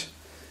minute.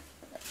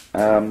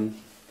 I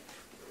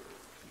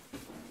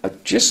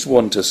just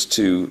want us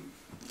to,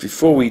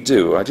 before we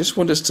do, I just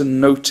want us to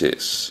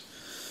notice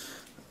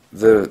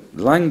the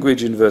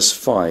language in verse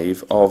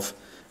 5 of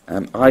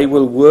I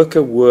will work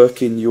a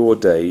work in your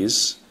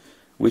days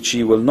which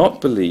ye will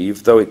not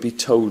believe, though it be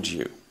told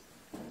you.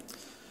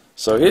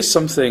 So here's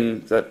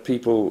something that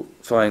people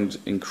find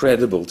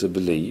incredible to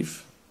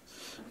believe.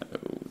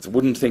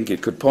 Wouldn't think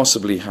it could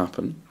possibly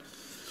happen.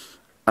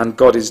 And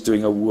God is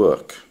doing a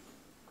work.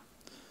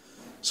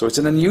 So it's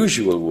an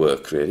unusual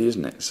work, really,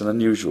 isn't it? It's an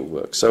unusual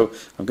work. So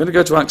I'm going to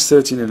go to Acts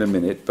 13 in a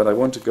minute, but I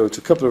want to go to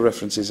a couple of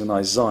references in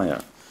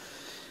Isaiah.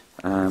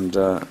 And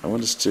I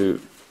want us to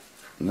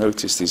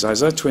notice these.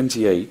 Isaiah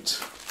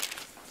 28,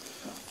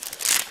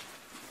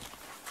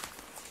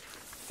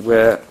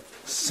 where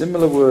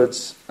similar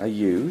words are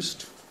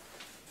used.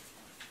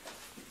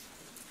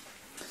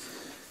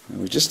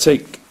 And we just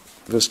take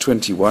verse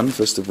 21,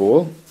 first of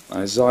all.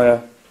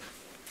 Isaiah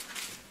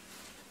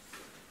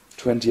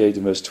 28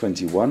 and verse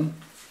 21.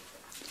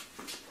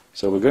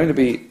 So we're going to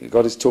be,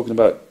 God is talking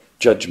about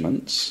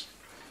judgments,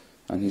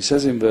 and he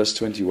says in verse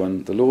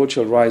 21, the Lord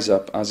shall rise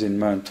up as in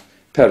Mount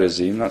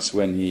Perazim. That's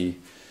when he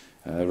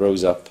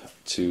rose up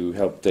to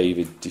help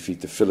David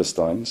defeat the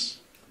Philistines.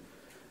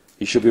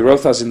 He shall be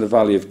wroth as in the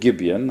valley of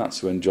Gibeon.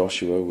 That's when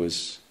Joshua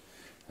was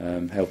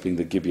helping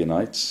the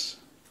Gibeonites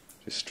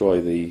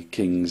destroy the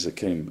kings that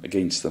came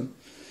against them.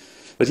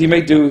 That he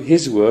may do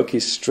his work,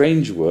 his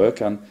strange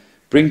work, and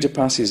bring to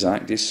pass his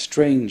act, his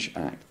strange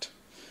act.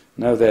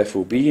 Now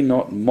therefore be ye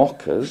not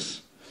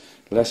mockers,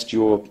 lest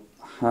your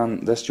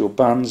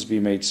bands be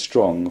made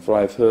strong, for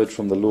I have heard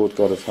from the Lord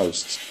God of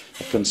hosts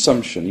a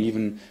consumption,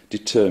 even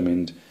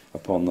determined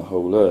upon the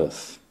whole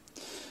earth.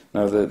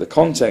 Now the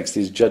context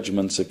is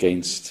judgments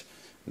against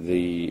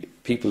the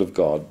people of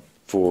God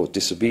for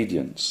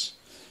disobedience.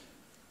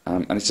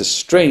 And it's a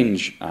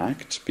strange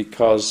act,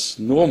 because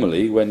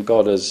normally when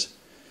God has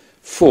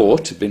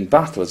fought in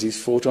battles,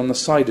 he's fought on the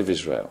side of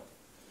Israel.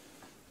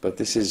 But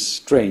this is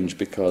strange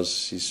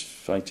because he's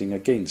fighting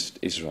against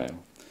Israel.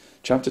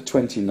 Chapter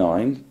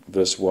 29,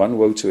 verse 1,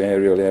 woe to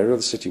Ariel,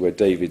 the city where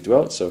David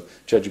dwelt, so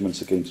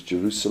judgments against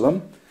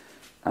Jerusalem.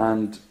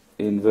 And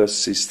in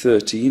verses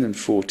 13 and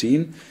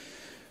 14,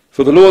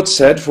 for the Lord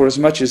said,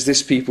 forasmuch as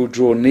this people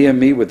draw near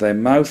me with their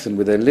mouth and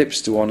with their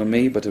lips to honour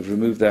me, but have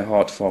removed their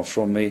heart far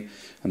from me,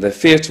 and their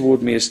fear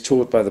toward me is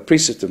taught by the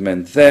precept of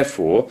men,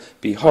 therefore,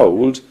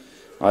 behold,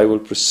 I will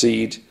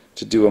proceed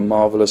to do a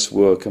marvellous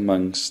work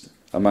among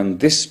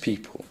this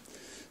people.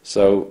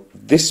 So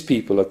this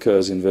people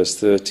occurs in verse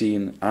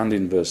 13 and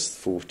in verse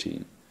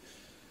 14.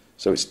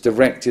 So it's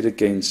directed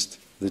against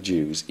the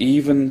Jews.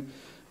 Even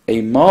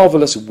a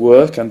marvellous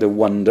work and a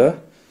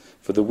wonder,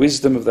 for the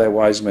wisdom of their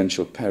wise men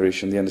shall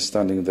perish, and the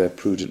understanding of their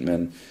prudent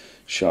men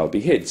shall be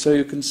hid. So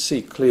you can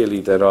see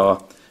clearly there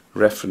are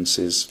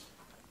references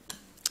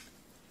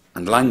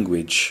and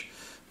language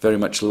very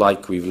much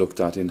like we've looked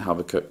at in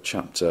Habakkuk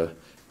chapter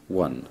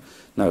 1.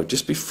 Now,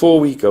 just before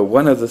we go,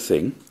 one other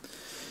thing.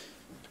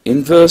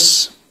 In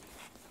verse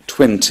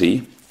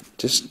 20,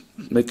 just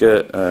make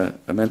a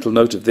mental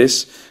note of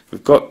this.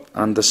 We've got,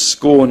 and the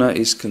scorner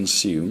is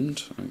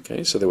consumed.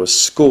 Okay, so there were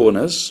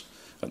scorners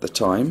at the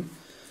time.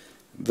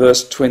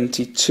 Verse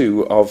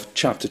 22 of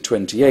chapter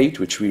 28,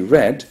 which we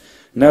read,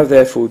 now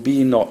therefore be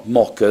ye not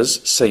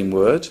mockers, same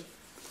word.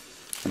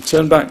 And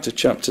turn back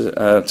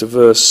to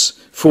verse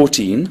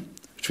 14,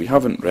 which we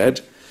haven't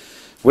read.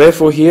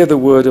 Wherefore hear the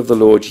word of the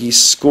Lord, ye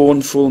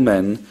scornful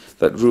men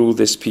that rule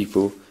this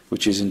people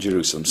which is in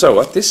Jerusalem.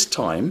 So at this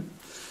time,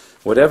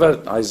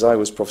 whatever Isaiah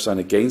was prophesying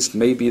against,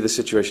 may be the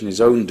situation in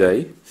his own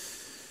day,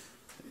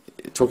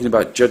 talking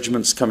about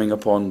judgments coming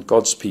upon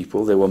God's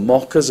people, there were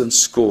mockers and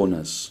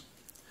scorners,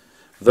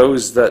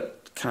 those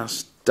that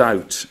cast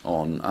doubt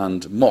on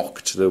and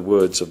mocked the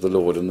words of the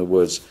Lord and the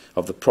words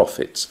of the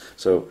prophets.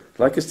 So I'd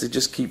like us to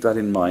just keep that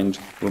in mind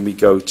when we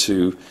go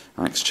to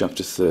Acts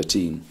chapter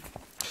 13.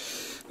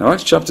 Now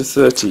Acts chapter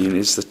 13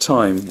 is the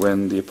time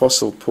when the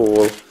Apostle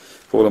Paul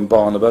and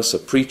Barnabas are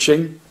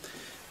preaching.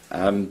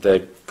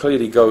 They're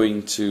clearly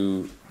going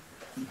to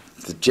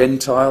the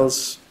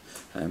Gentiles.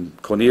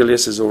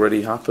 Cornelius has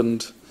already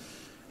happened.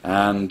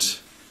 And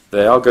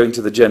they are going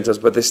to the Gentiles,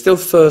 but they're still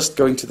first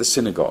going to the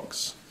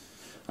synagogues.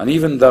 And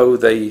even though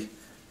they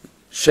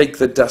shake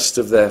the dust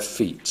of their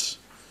feet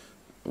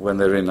when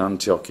they're in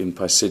Antioch in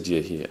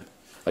Pisidia here,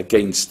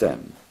 against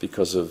them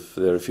because of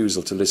their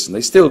refusal to listen,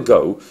 they still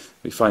go.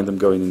 We find them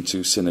going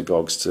into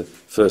synagogues to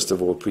first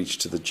of all preach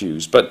to the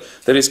Jews. But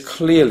there is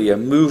clearly a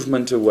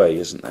movement away,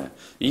 isn't there?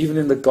 Even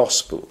in the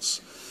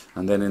Gospels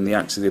and then in the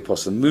Acts of the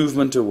Apostles,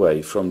 movement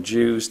away from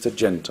Jews to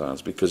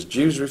Gentiles, because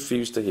Jews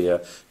refuse to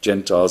hear,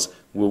 Gentiles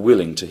were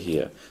willing to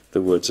hear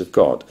the words of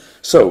God.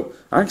 So,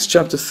 Acts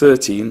chapter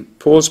 13,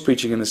 Paul's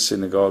preaching in the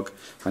synagogue,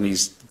 and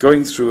he's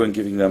going through and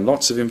giving them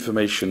lots of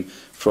information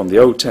from the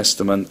Old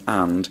Testament,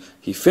 and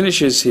he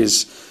finishes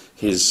his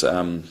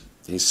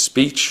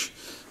speech.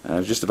 I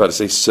was just about to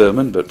say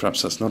sermon, but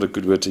perhaps that's not a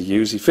good word to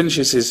use. He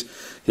finishes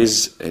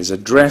his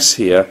address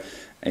here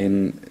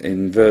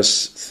in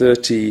verse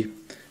 40.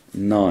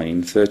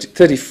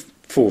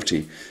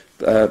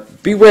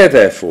 Beware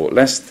therefore,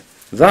 lest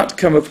that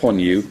come upon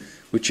you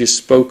which is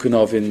spoken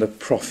of in the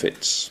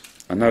prophets.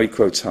 And now he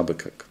quotes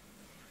Habakkuk.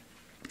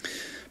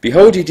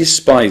 Behold, ye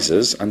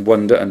despisers, and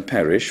wonder and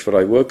perish, for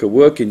I work a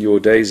work in your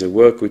days, a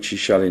work which ye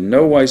shall in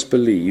no wise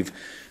believe,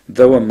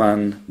 though a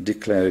man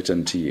declare it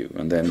unto you.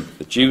 And then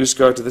the Jews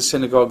go to the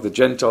synagogue, the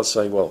Gentiles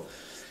say, well,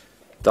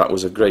 that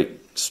was a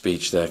great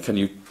speech there. Can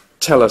you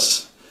tell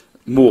us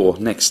more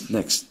next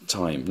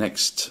time,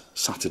 next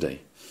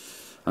Saturday?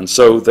 And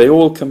so they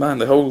all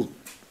command, the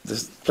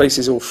place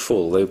is all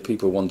full, there are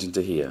people wanting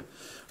to hear.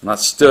 And that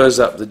stirs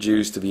up the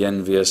Jews to be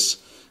envious,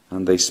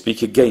 and they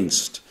speak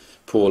against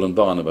Paul and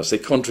Barnabas. They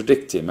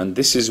contradict him, and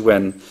this is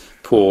when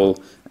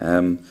Paul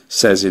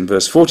says in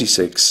verse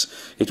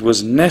 46, it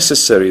was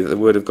necessary that the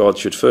word of God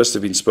should first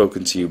have been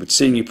spoken to you, but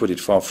seeing you put it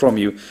far from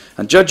you,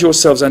 and judge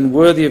yourselves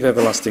unworthy of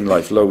everlasting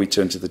life, lo, we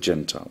turn to the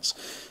Gentiles.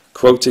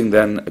 Quoting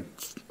then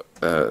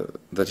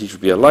that he should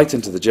be a light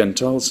unto the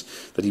Gentiles,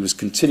 that he was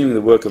continuing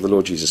the work of the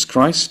Lord Jesus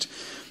Christ.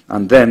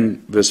 And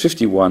then, verse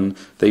 51,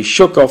 they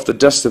shook off the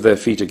dust of their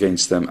feet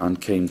against them and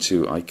came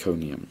to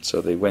Iconium.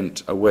 So they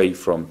went away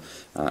from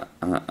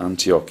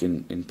Antioch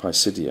in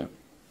Pisidia.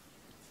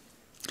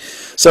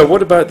 So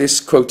what about this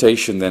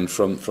quotation then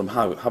from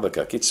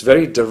Habakkuk? It's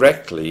very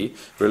directly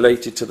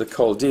related to the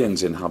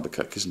Chaldeans in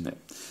Habakkuk, isn't it?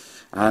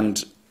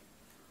 And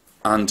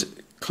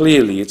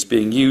clearly it's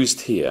being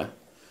used here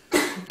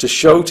to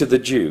show to the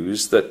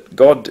Jews that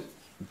God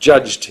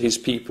judged his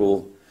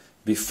people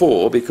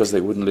before because they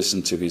wouldn't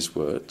listen to his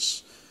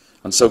words.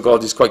 And so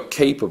God is quite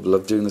capable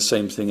of doing the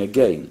same thing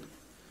again.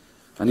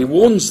 And he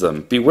warns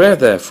them, beware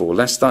therefore,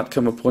 lest that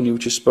come upon you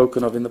which is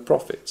spoken of in the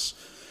prophets.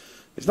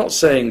 It's not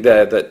saying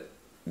there that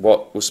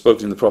what was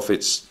spoken in the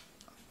prophets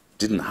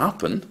didn't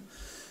happen.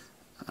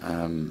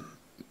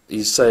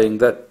 He's saying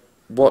that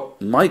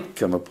what might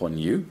come upon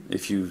you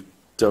if you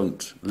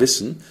don't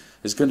listen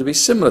is going to be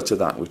similar to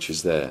that which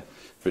is there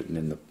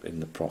written in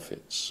the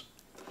prophets.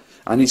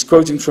 And he's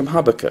quoting from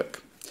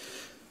Habakkuk.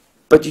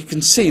 But you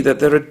can see that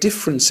there are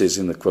differences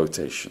in the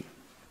quotation.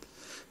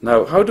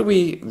 Now, how do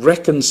we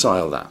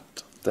reconcile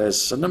that?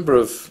 There's a number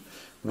of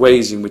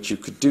ways in which you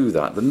could do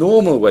that. The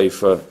normal way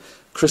for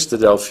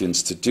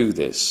Christadelphians to do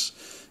this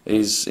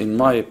is, in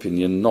my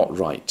opinion, not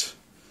right.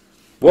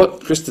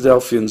 What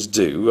Christadelphians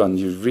do, and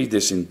you read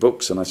this in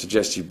books, and I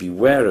suggest you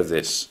beware of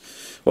this,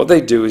 what they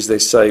do is they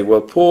say,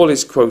 well, Paul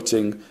is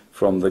quoting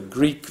from the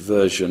Greek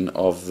version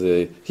of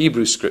the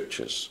Hebrew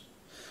Scriptures,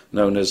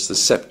 known as the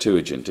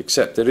Septuagint,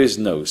 except there is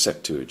no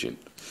Septuagint.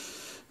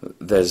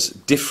 There's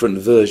different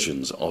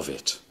versions of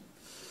it.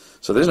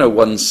 So there's no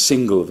one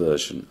single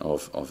version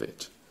of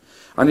it.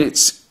 And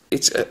it's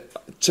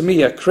to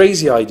me, a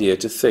crazy idea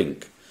to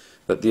think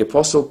that the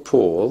Apostle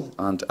Paul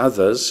and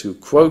others who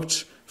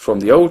quote from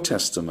the Old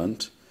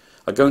Testament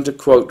are going to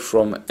quote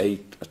from a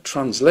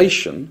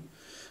translation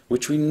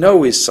which we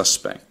know is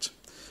suspect.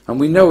 And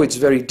we know it's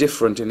very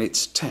different in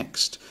its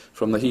text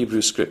from the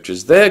Hebrew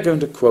Scriptures. They're going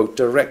to quote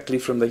directly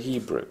from the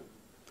Hebrew.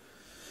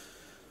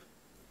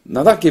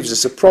 Now that gives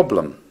us a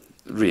problem,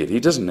 really,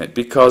 doesn't it?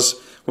 Because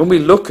when we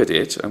look at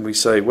it and we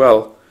say,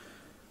 well,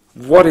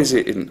 what does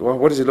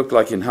it look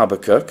like in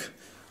Habakkuk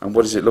and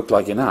what does it look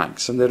like in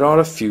Acts? And there are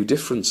a few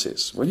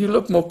differences. When you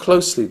look more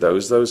closely,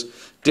 those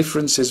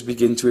differences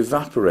begin to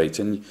evaporate,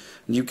 and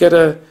you get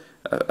a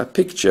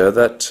picture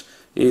that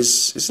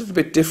is a little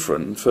bit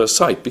different at first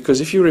sight.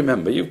 Because if you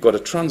remember, you've got a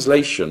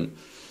translation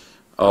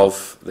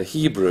of the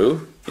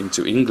Hebrew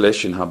into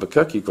English in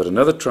Habakkuk. You've got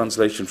another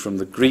translation from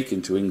the Greek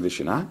into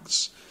English in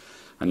Acts.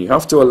 And you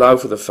have to allow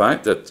for the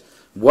fact that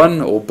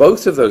one or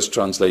both of those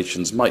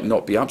translations might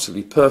not be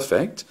absolutely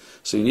perfect,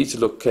 so you need to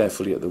look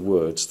carefully at the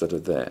words that are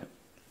there.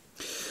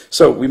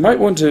 So we might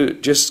want to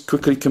just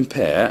quickly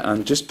compare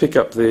and just pick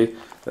up the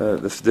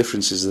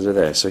differences that are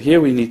there. So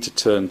here we need to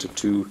turn to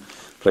two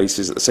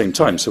places at the same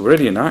time. So we're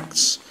already in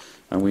Acts,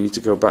 and we need to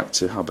go back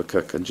to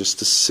Habakkuk and just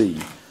to see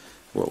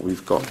what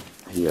we've got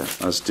here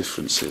as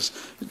differences.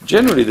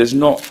 Generally, there's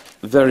not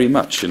very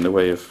much in the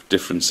way of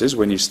differences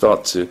when you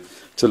start to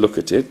look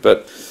at it,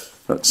 but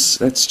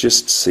let's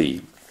just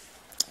see.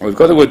 We've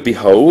got the word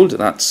behold,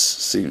 that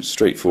seems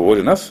straightforward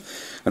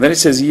enough. And then it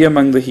says, ye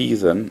among the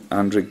heathen,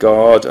 and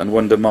regard and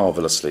wonder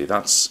marvellously.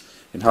 That's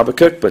in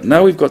Habakkuk, but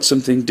now we've got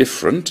something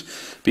different.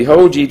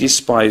 Behold, ye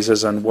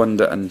despisers, and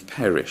wonder and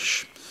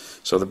perish.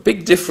 So the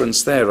big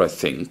difference there, I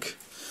think,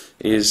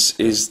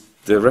 is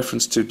the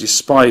reference to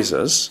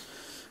despisers,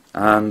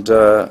 and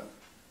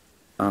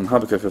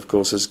Habakkuk, of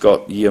course, has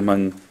got ye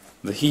among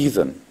the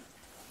heathen.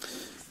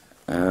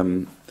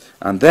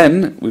 And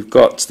then we've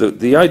got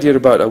the idea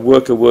about a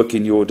work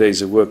in your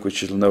days, a work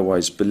which you'll no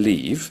wise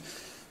believe.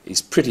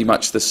 is pretty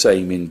much the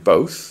same in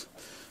both.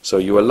 So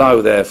you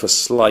allow there for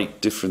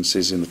slight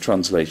differences in the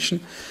translation.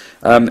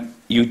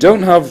 You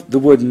don't have the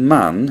word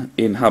man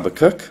in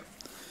Habakkuk,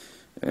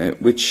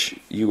 which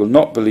you will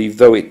not believe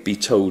though it be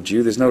told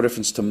you. There's no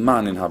reference to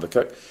man in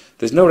Habakkuk.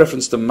 There's no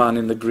reference to man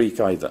in the Greek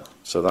either.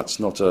 So that's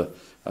not a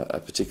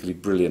particularly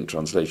brilliant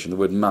translation. The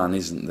word man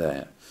isn't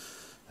there.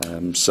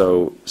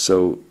 So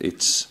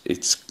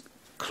it's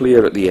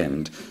clear at the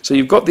end. So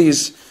you've got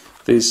this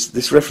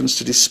reference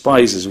to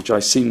despisers, which I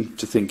seem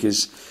to think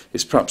is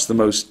perhaps the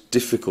most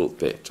difficult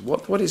bit.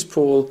 What is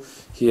Paul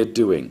here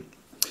doing?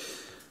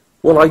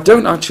 Well, I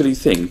don't actually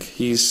think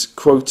he's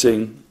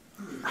quoting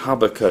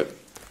Habakkuk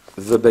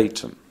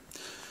verbatim.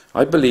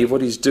 I believe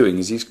what he's doing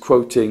is he's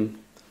quoting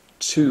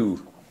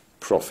two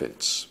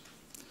prophets.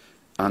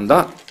 And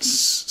that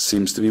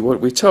seems to be what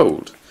we're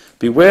told.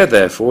 Beware,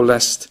 therefore,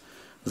 lest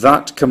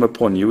that come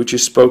upon you which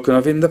is spoken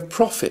of in the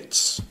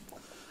prophets.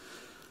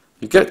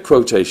 You get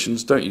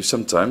quotations, don't you,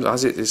 sometimes,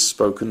 as it is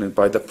spoken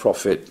by the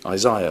prophet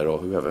Isaiah or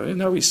whoever. You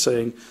know, he's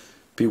saying,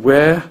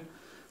 beware,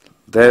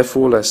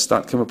 therefore, lest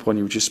that come upon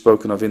you which is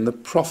spoken of in the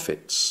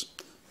prophets.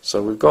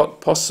 So we've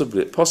got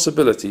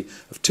possibility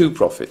of two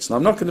prophets. Now,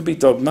 I'm not going to be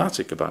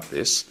dogmatic about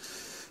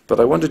this, but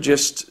I want to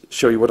just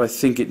show you what I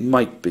think it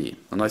might be.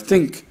 And I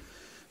think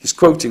he's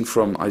quoting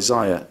from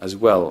Isaiah as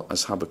well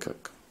as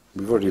Habakkuk.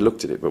 We've already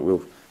looked at it, but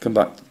we'll go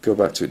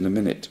back to it in a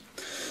minute.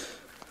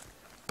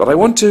 But I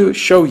want to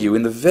show you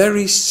in the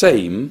very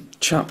same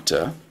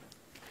chapter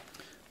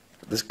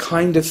the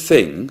kind of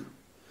thing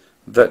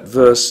that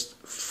verse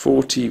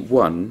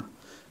 41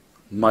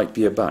 might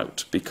be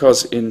about.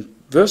 Because in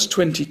verse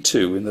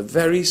 22, in the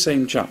very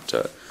same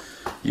chapter,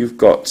 you've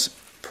got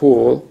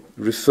Paul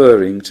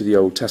referring to the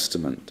Old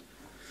Testament.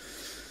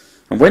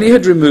 And when he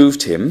had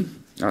removed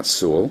him, that's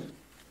Saul,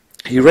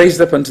 he raised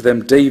up unto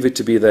them David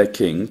to be their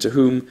king, to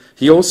whom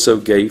he also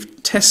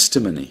gave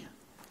testimony.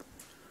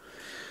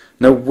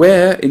 Now,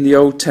 where in the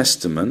Old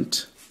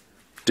Testament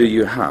do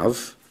you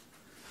have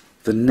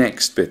the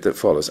next bit that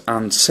follows?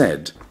 And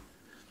said,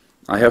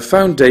 I have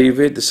found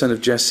David, the son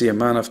of Jesse, a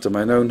man after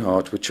mine own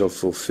heart, which shall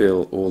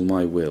fulfill all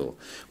my will.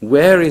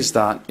 Where is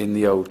that in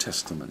the Old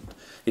Testament?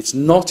 It's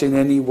not in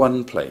any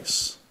one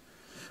place.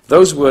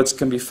 Those words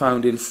can be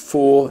found in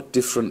 4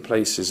 different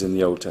places in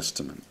the Old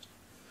Testament.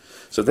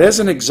 So there's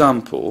an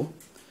example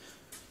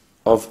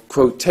of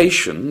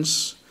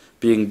quotations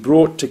being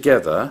brought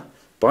together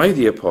by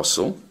the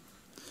apostle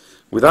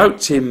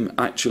without him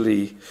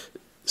actually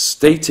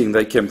stating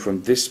they came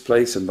from this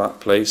place and that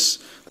place.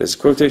 There's a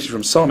quotation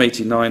from Psalm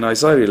 89,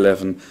 Isaiah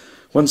 11,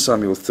 1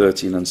 Samuel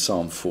 13 and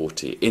Psalm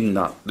 40 in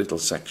that little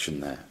section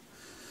there.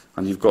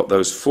 And you've got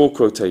those 4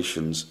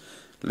 quotations,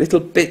 little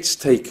bits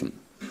taken.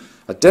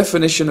 A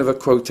definition of a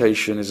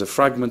quotation is a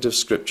fragment of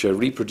scripture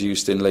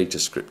reproduced in later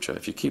scripture.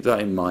 If you keep that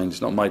in mind,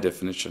 it's not my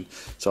definition,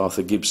 it's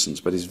Arthur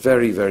Gibson's, but it's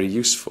very, very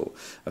useful.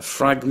 A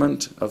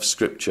fragment of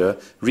scripture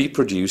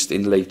reproduced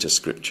in later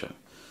scripture.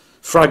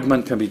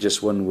 Fragment can be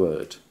just one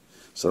word.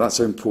 So that's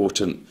how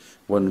important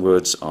one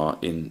words are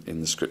in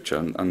the scripture.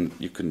 And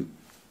you can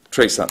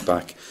trace that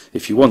back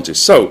if you want to.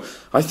 So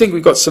I think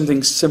we've got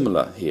something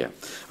similar here.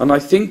 And I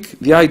think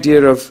the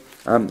idea of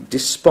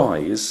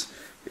despise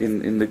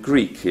in the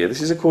Greek here,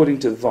 this is according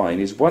to Vine,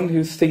 is one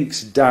who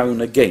thinks down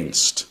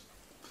against.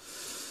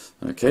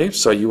 Okay,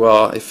 so you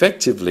are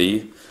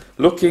effectively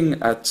looking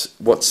at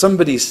what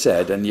somebody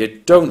said and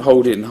you don't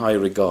hold it in high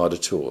regard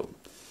at all.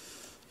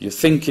 You're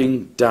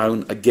thinking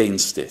down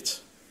against it.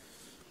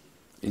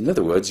 In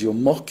other words, you're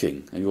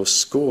mocking and you're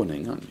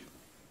scorning, aren't you?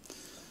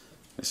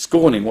 You're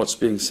scorning what's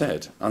being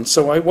said. And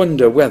so I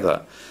wonder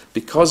whether,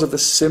 because of the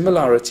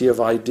similarity of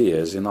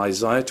ideas in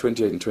Isaiah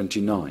 28 and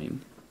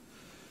 29,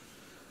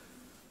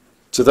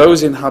 to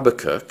those in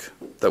Habakkuk,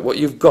 that what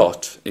you've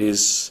got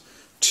is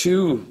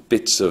 2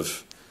 bits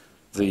of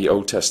the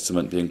Old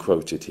Testament being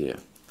quoted here.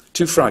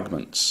 2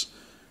 fragments.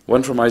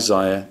 One from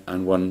Isaiah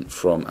and one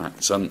from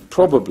Acts. And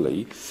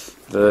probably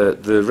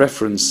the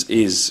reference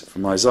is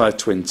from Isaiah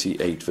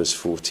 28 verse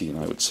 14,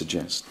 I would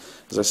suggest.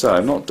 As I say,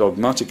 I'm not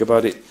dogmatic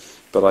about it,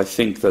 but I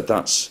think that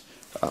that's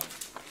a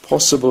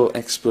possible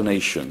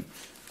explanation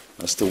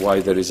as to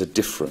why there is a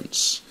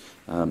difference,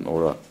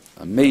 or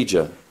a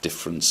major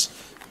difference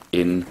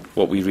in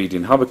what we read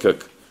in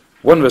Habakkuk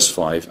 1 verse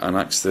 5 and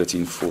Acts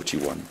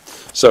 13:41.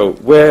 So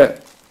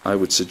where I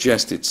would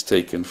suggest it's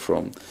taken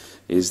from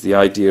is the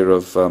idea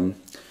of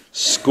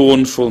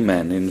scornful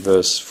men in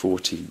verse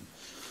 14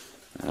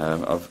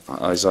 of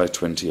Isaiah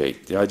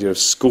 28. The idea of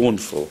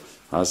scornful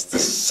has the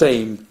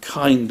same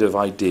kind of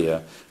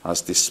idea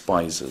as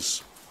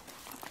despisers.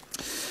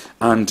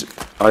 And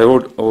I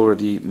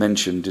already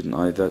mentioned, didn't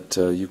I, that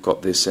you've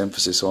got this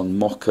emphasis on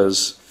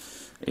mockers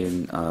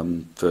in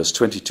verse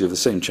 22 of the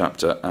same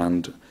chapter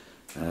and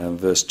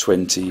verse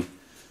 20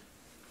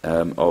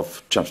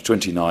 of chapter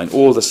 29,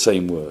 all the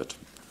same word,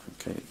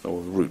 okay, or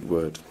root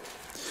word.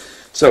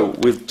 So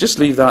we'll just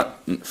leave that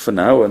for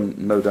now, and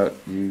no doubt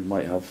you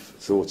might have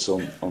thoughts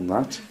on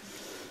that.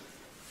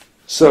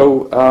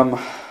 So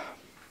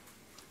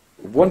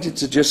wanted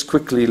to just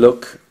quickly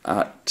look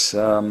at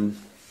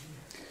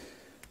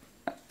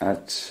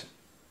at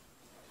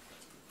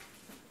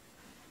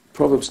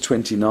Proverbs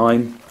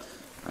 29,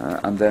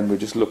 and then we'll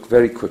just look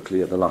very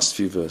quickly at the last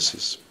few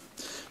verses.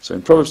 So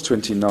in Proverbs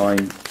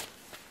 29,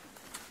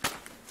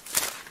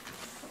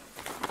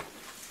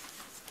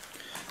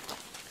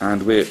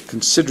 and we're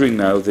considering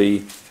now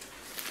the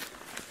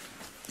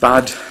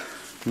bad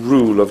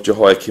rule of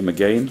Jehoiakim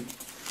again.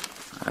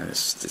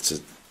 It's a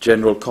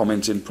general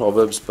comment in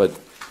Proverbs, but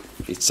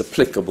it's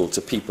applicable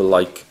to people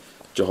like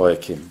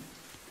Jehoiakim.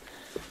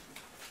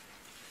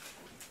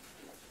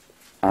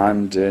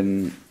 And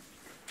in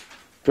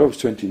Proverbs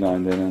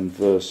 29 then, and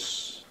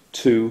verse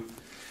 2,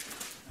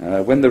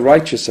 when the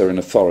righteous are in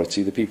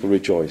authority, the people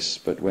rejoice,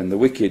 but when the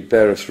wicked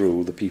beareth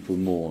rule, the people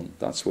mourn.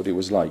 That's what it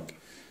was like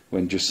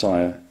when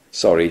Jehoiakim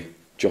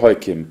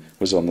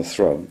was on the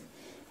throne.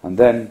 And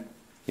then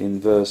in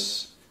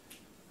verse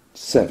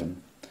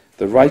 7,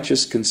 the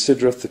righteous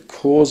considereth the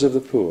cause of the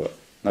poor.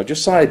 Now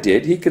Josiah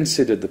did, he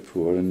considered the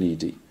poor and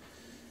needy,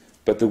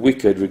 but the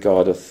wicked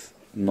regardeth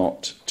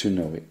not to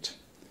know it.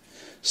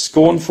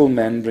 Scornful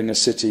men bring a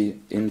city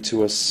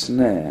into a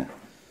snare.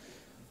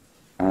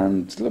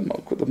 And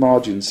look what the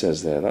margin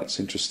says there. That's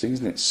interesting,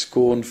 isn't it?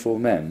 Scornful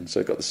men. So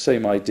I've got the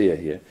same idea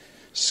here.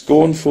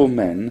 Scornful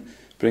men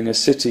bring a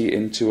city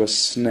into a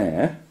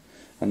snare.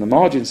 And the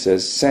margin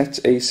says, set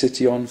a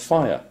city on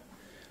fire.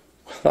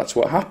 Well, that's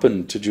what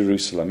happened to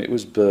Jerusalem. It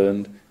was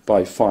burned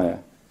by fire.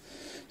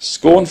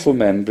 Scornful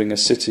men bring a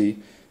city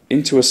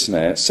into a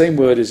snare. Same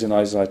word is in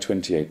Isaiah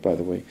 28, by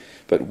the way.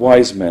 But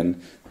wise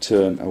men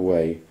turn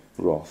away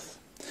wrath.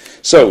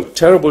 So,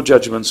 terrible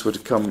judgments were to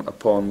come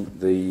upon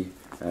the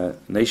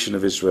nation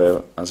of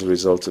Israel as a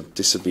result of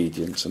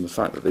disobedience and the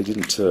fact that they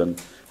didn't turn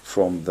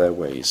from their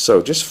ways.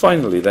 So, just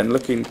finally then,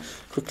 looking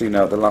quickly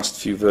now at the last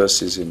few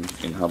verses in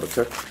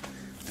Habakkuk,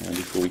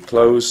 before we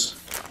close.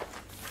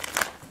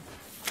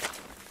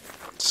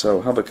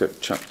 So,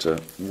 Habakkuk chapter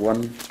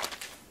 1.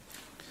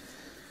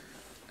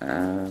 We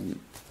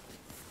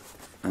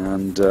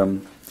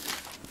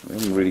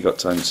haven't really got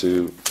time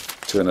to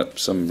turn up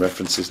some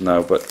references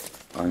now, but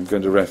I'm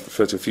going to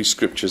refer to a few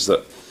scriptures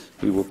that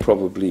we will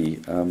probably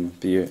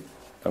be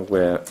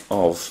aware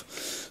of.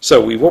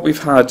 So what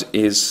we've had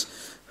is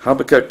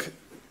Habakkuk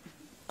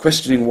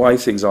questioning why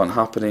things aren't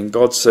happening.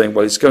 God saying,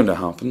 well, it's going to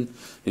happen.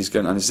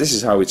 And this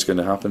is how it's going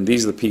to happen.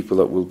 These are the people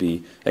that will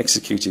be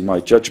executing my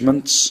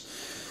judgments.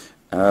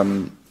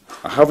 I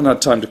haven't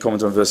had time to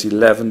comment on verse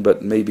 11,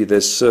 but maybe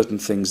there's certain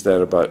things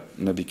there about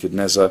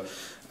Nebuchadnezzar.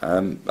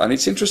 And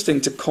it's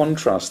interesting to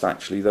contrast,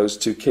 actually, those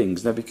two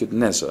kings,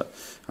 Nebuchadnezzar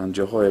and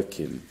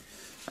Jehoiakim.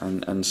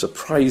 And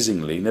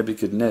surprisingly,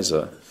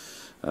 Nebuchadnezzar,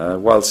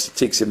 whilst it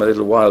takes him a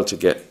little while to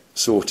get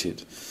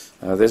sorted,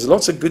 there's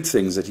lots of good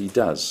things that he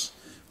does,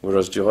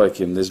 whereas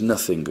Jehoiakim, there's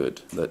nothing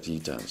good that he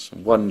does.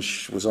 One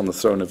was on the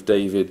throne of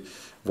David,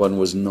 one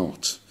was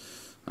not.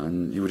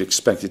 And you would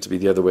expect it to be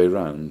the other way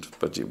around,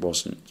 but it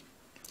wasn't.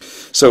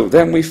 So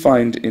then we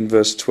find in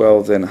verse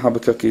 12, then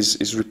Habakkuk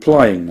is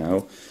replying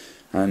now,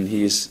 and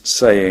he is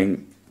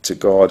saying to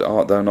God,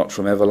 art thou not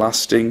from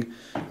everlasting,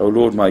 O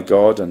Lord my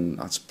God? And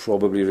that's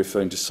probably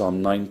referring to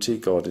Psalm 90.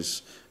 God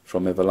is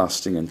from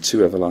everlasting and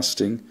to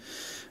everlasting.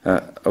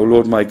 O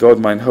Lord my God,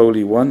 mine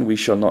Holy One, we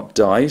shall not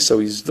die. So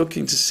he's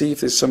looking to see if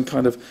there's some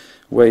kind of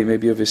way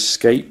maybe of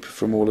escape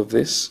from all of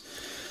this.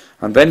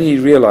 And then he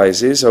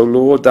realizes, O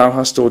Lord, thou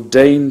hast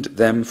ordained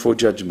them for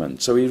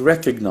judgment. So he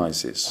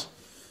recognizes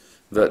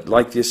that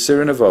like the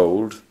Assyrian of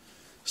old,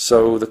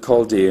 so the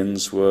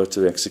Chaldeans were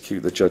to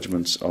execute the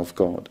judgments of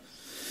God.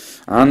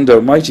 And,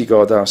 Almighty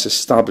God, thou hast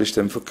established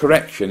them for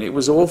correction. It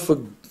was all for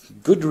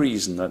good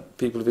reason, that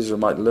people of Israel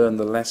might learn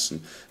the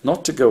lesson,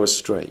 not to go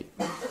astray.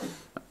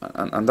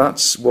 And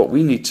that's what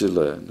we need to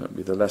learn, don't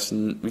we? The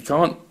lesson. We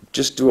can't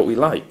just do what we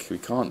like. We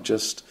can't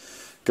just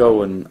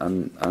go and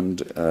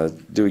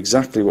do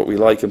exactly what we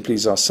like and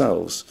please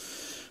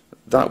ourselves.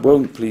 That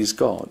won't please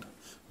God.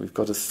 We've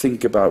got to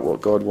think about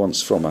what God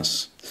wants from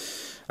us.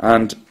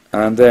 And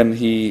then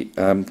he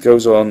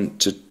goes on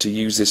to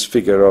use this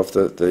figure of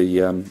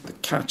the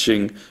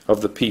catching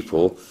of the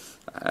people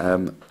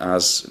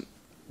as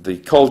the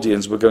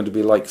Chaldeans were going to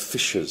be like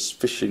fishers,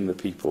 fishing the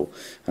people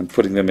and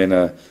putting them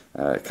in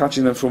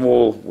catching them from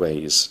all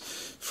ways,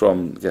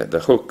 from the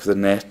hook, the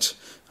net,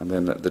 and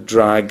then the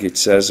drag, it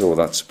says,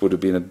 that would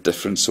have been a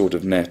different sort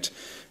of net.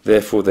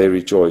 Therefore they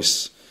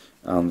rejoice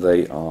and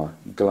they are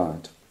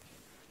glad.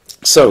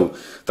 So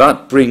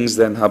that brings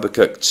then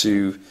Habakkuk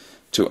to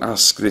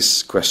ask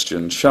this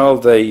question. Shall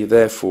they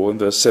therefore, in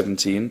verse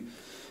 17,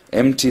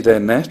 empty their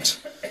net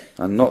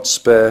and not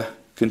spare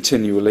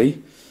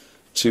continually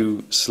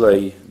to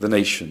slay the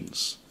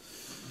nations?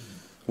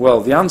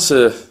 Well, the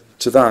answer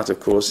to that, of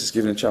course, is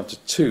given in chapter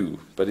 2,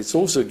 but it's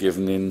also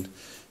given in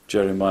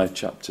Jeremiah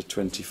chapter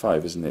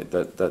 25, isn't it?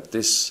 That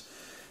this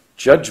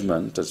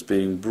judgment that's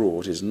being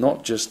brought is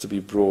not just to be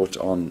brought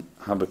on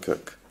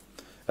Habakkuk,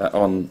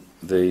 on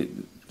the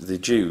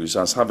Jews,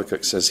 as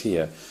Habakkuk says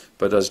here,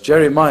 but as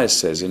Jeremiah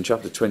says in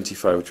chapter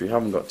 25, which we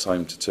haven't got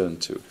time to turn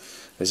to,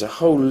 there's a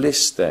whole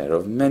list there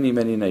of many,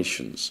 many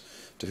nations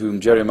to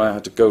whom Jeremiah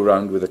had to go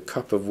round with a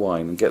cup of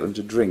wine and get them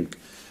to drink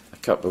a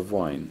cup of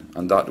wine.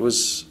 And that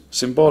was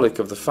symbolic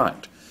of the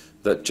fact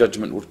that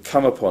judgment would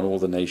come upon all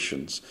the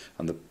nations,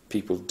 and the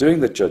people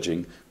doing the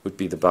judging would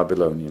be the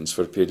Babylonians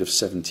for a period of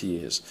 70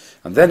 years.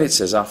 And then it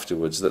says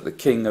afterwards that the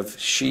king of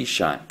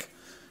Shishak,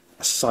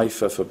 a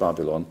cipher for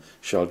Babylon,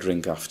 shall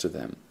drink after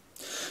them.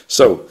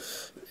 So,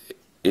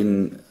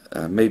 in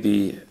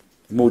maybe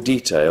more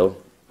detail,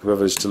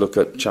 whoever is to look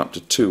at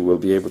chapter 2 will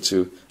be able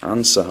to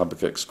answer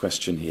Habakkuk's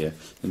question here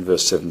in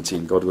verse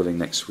 17, God willing,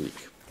 next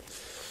week.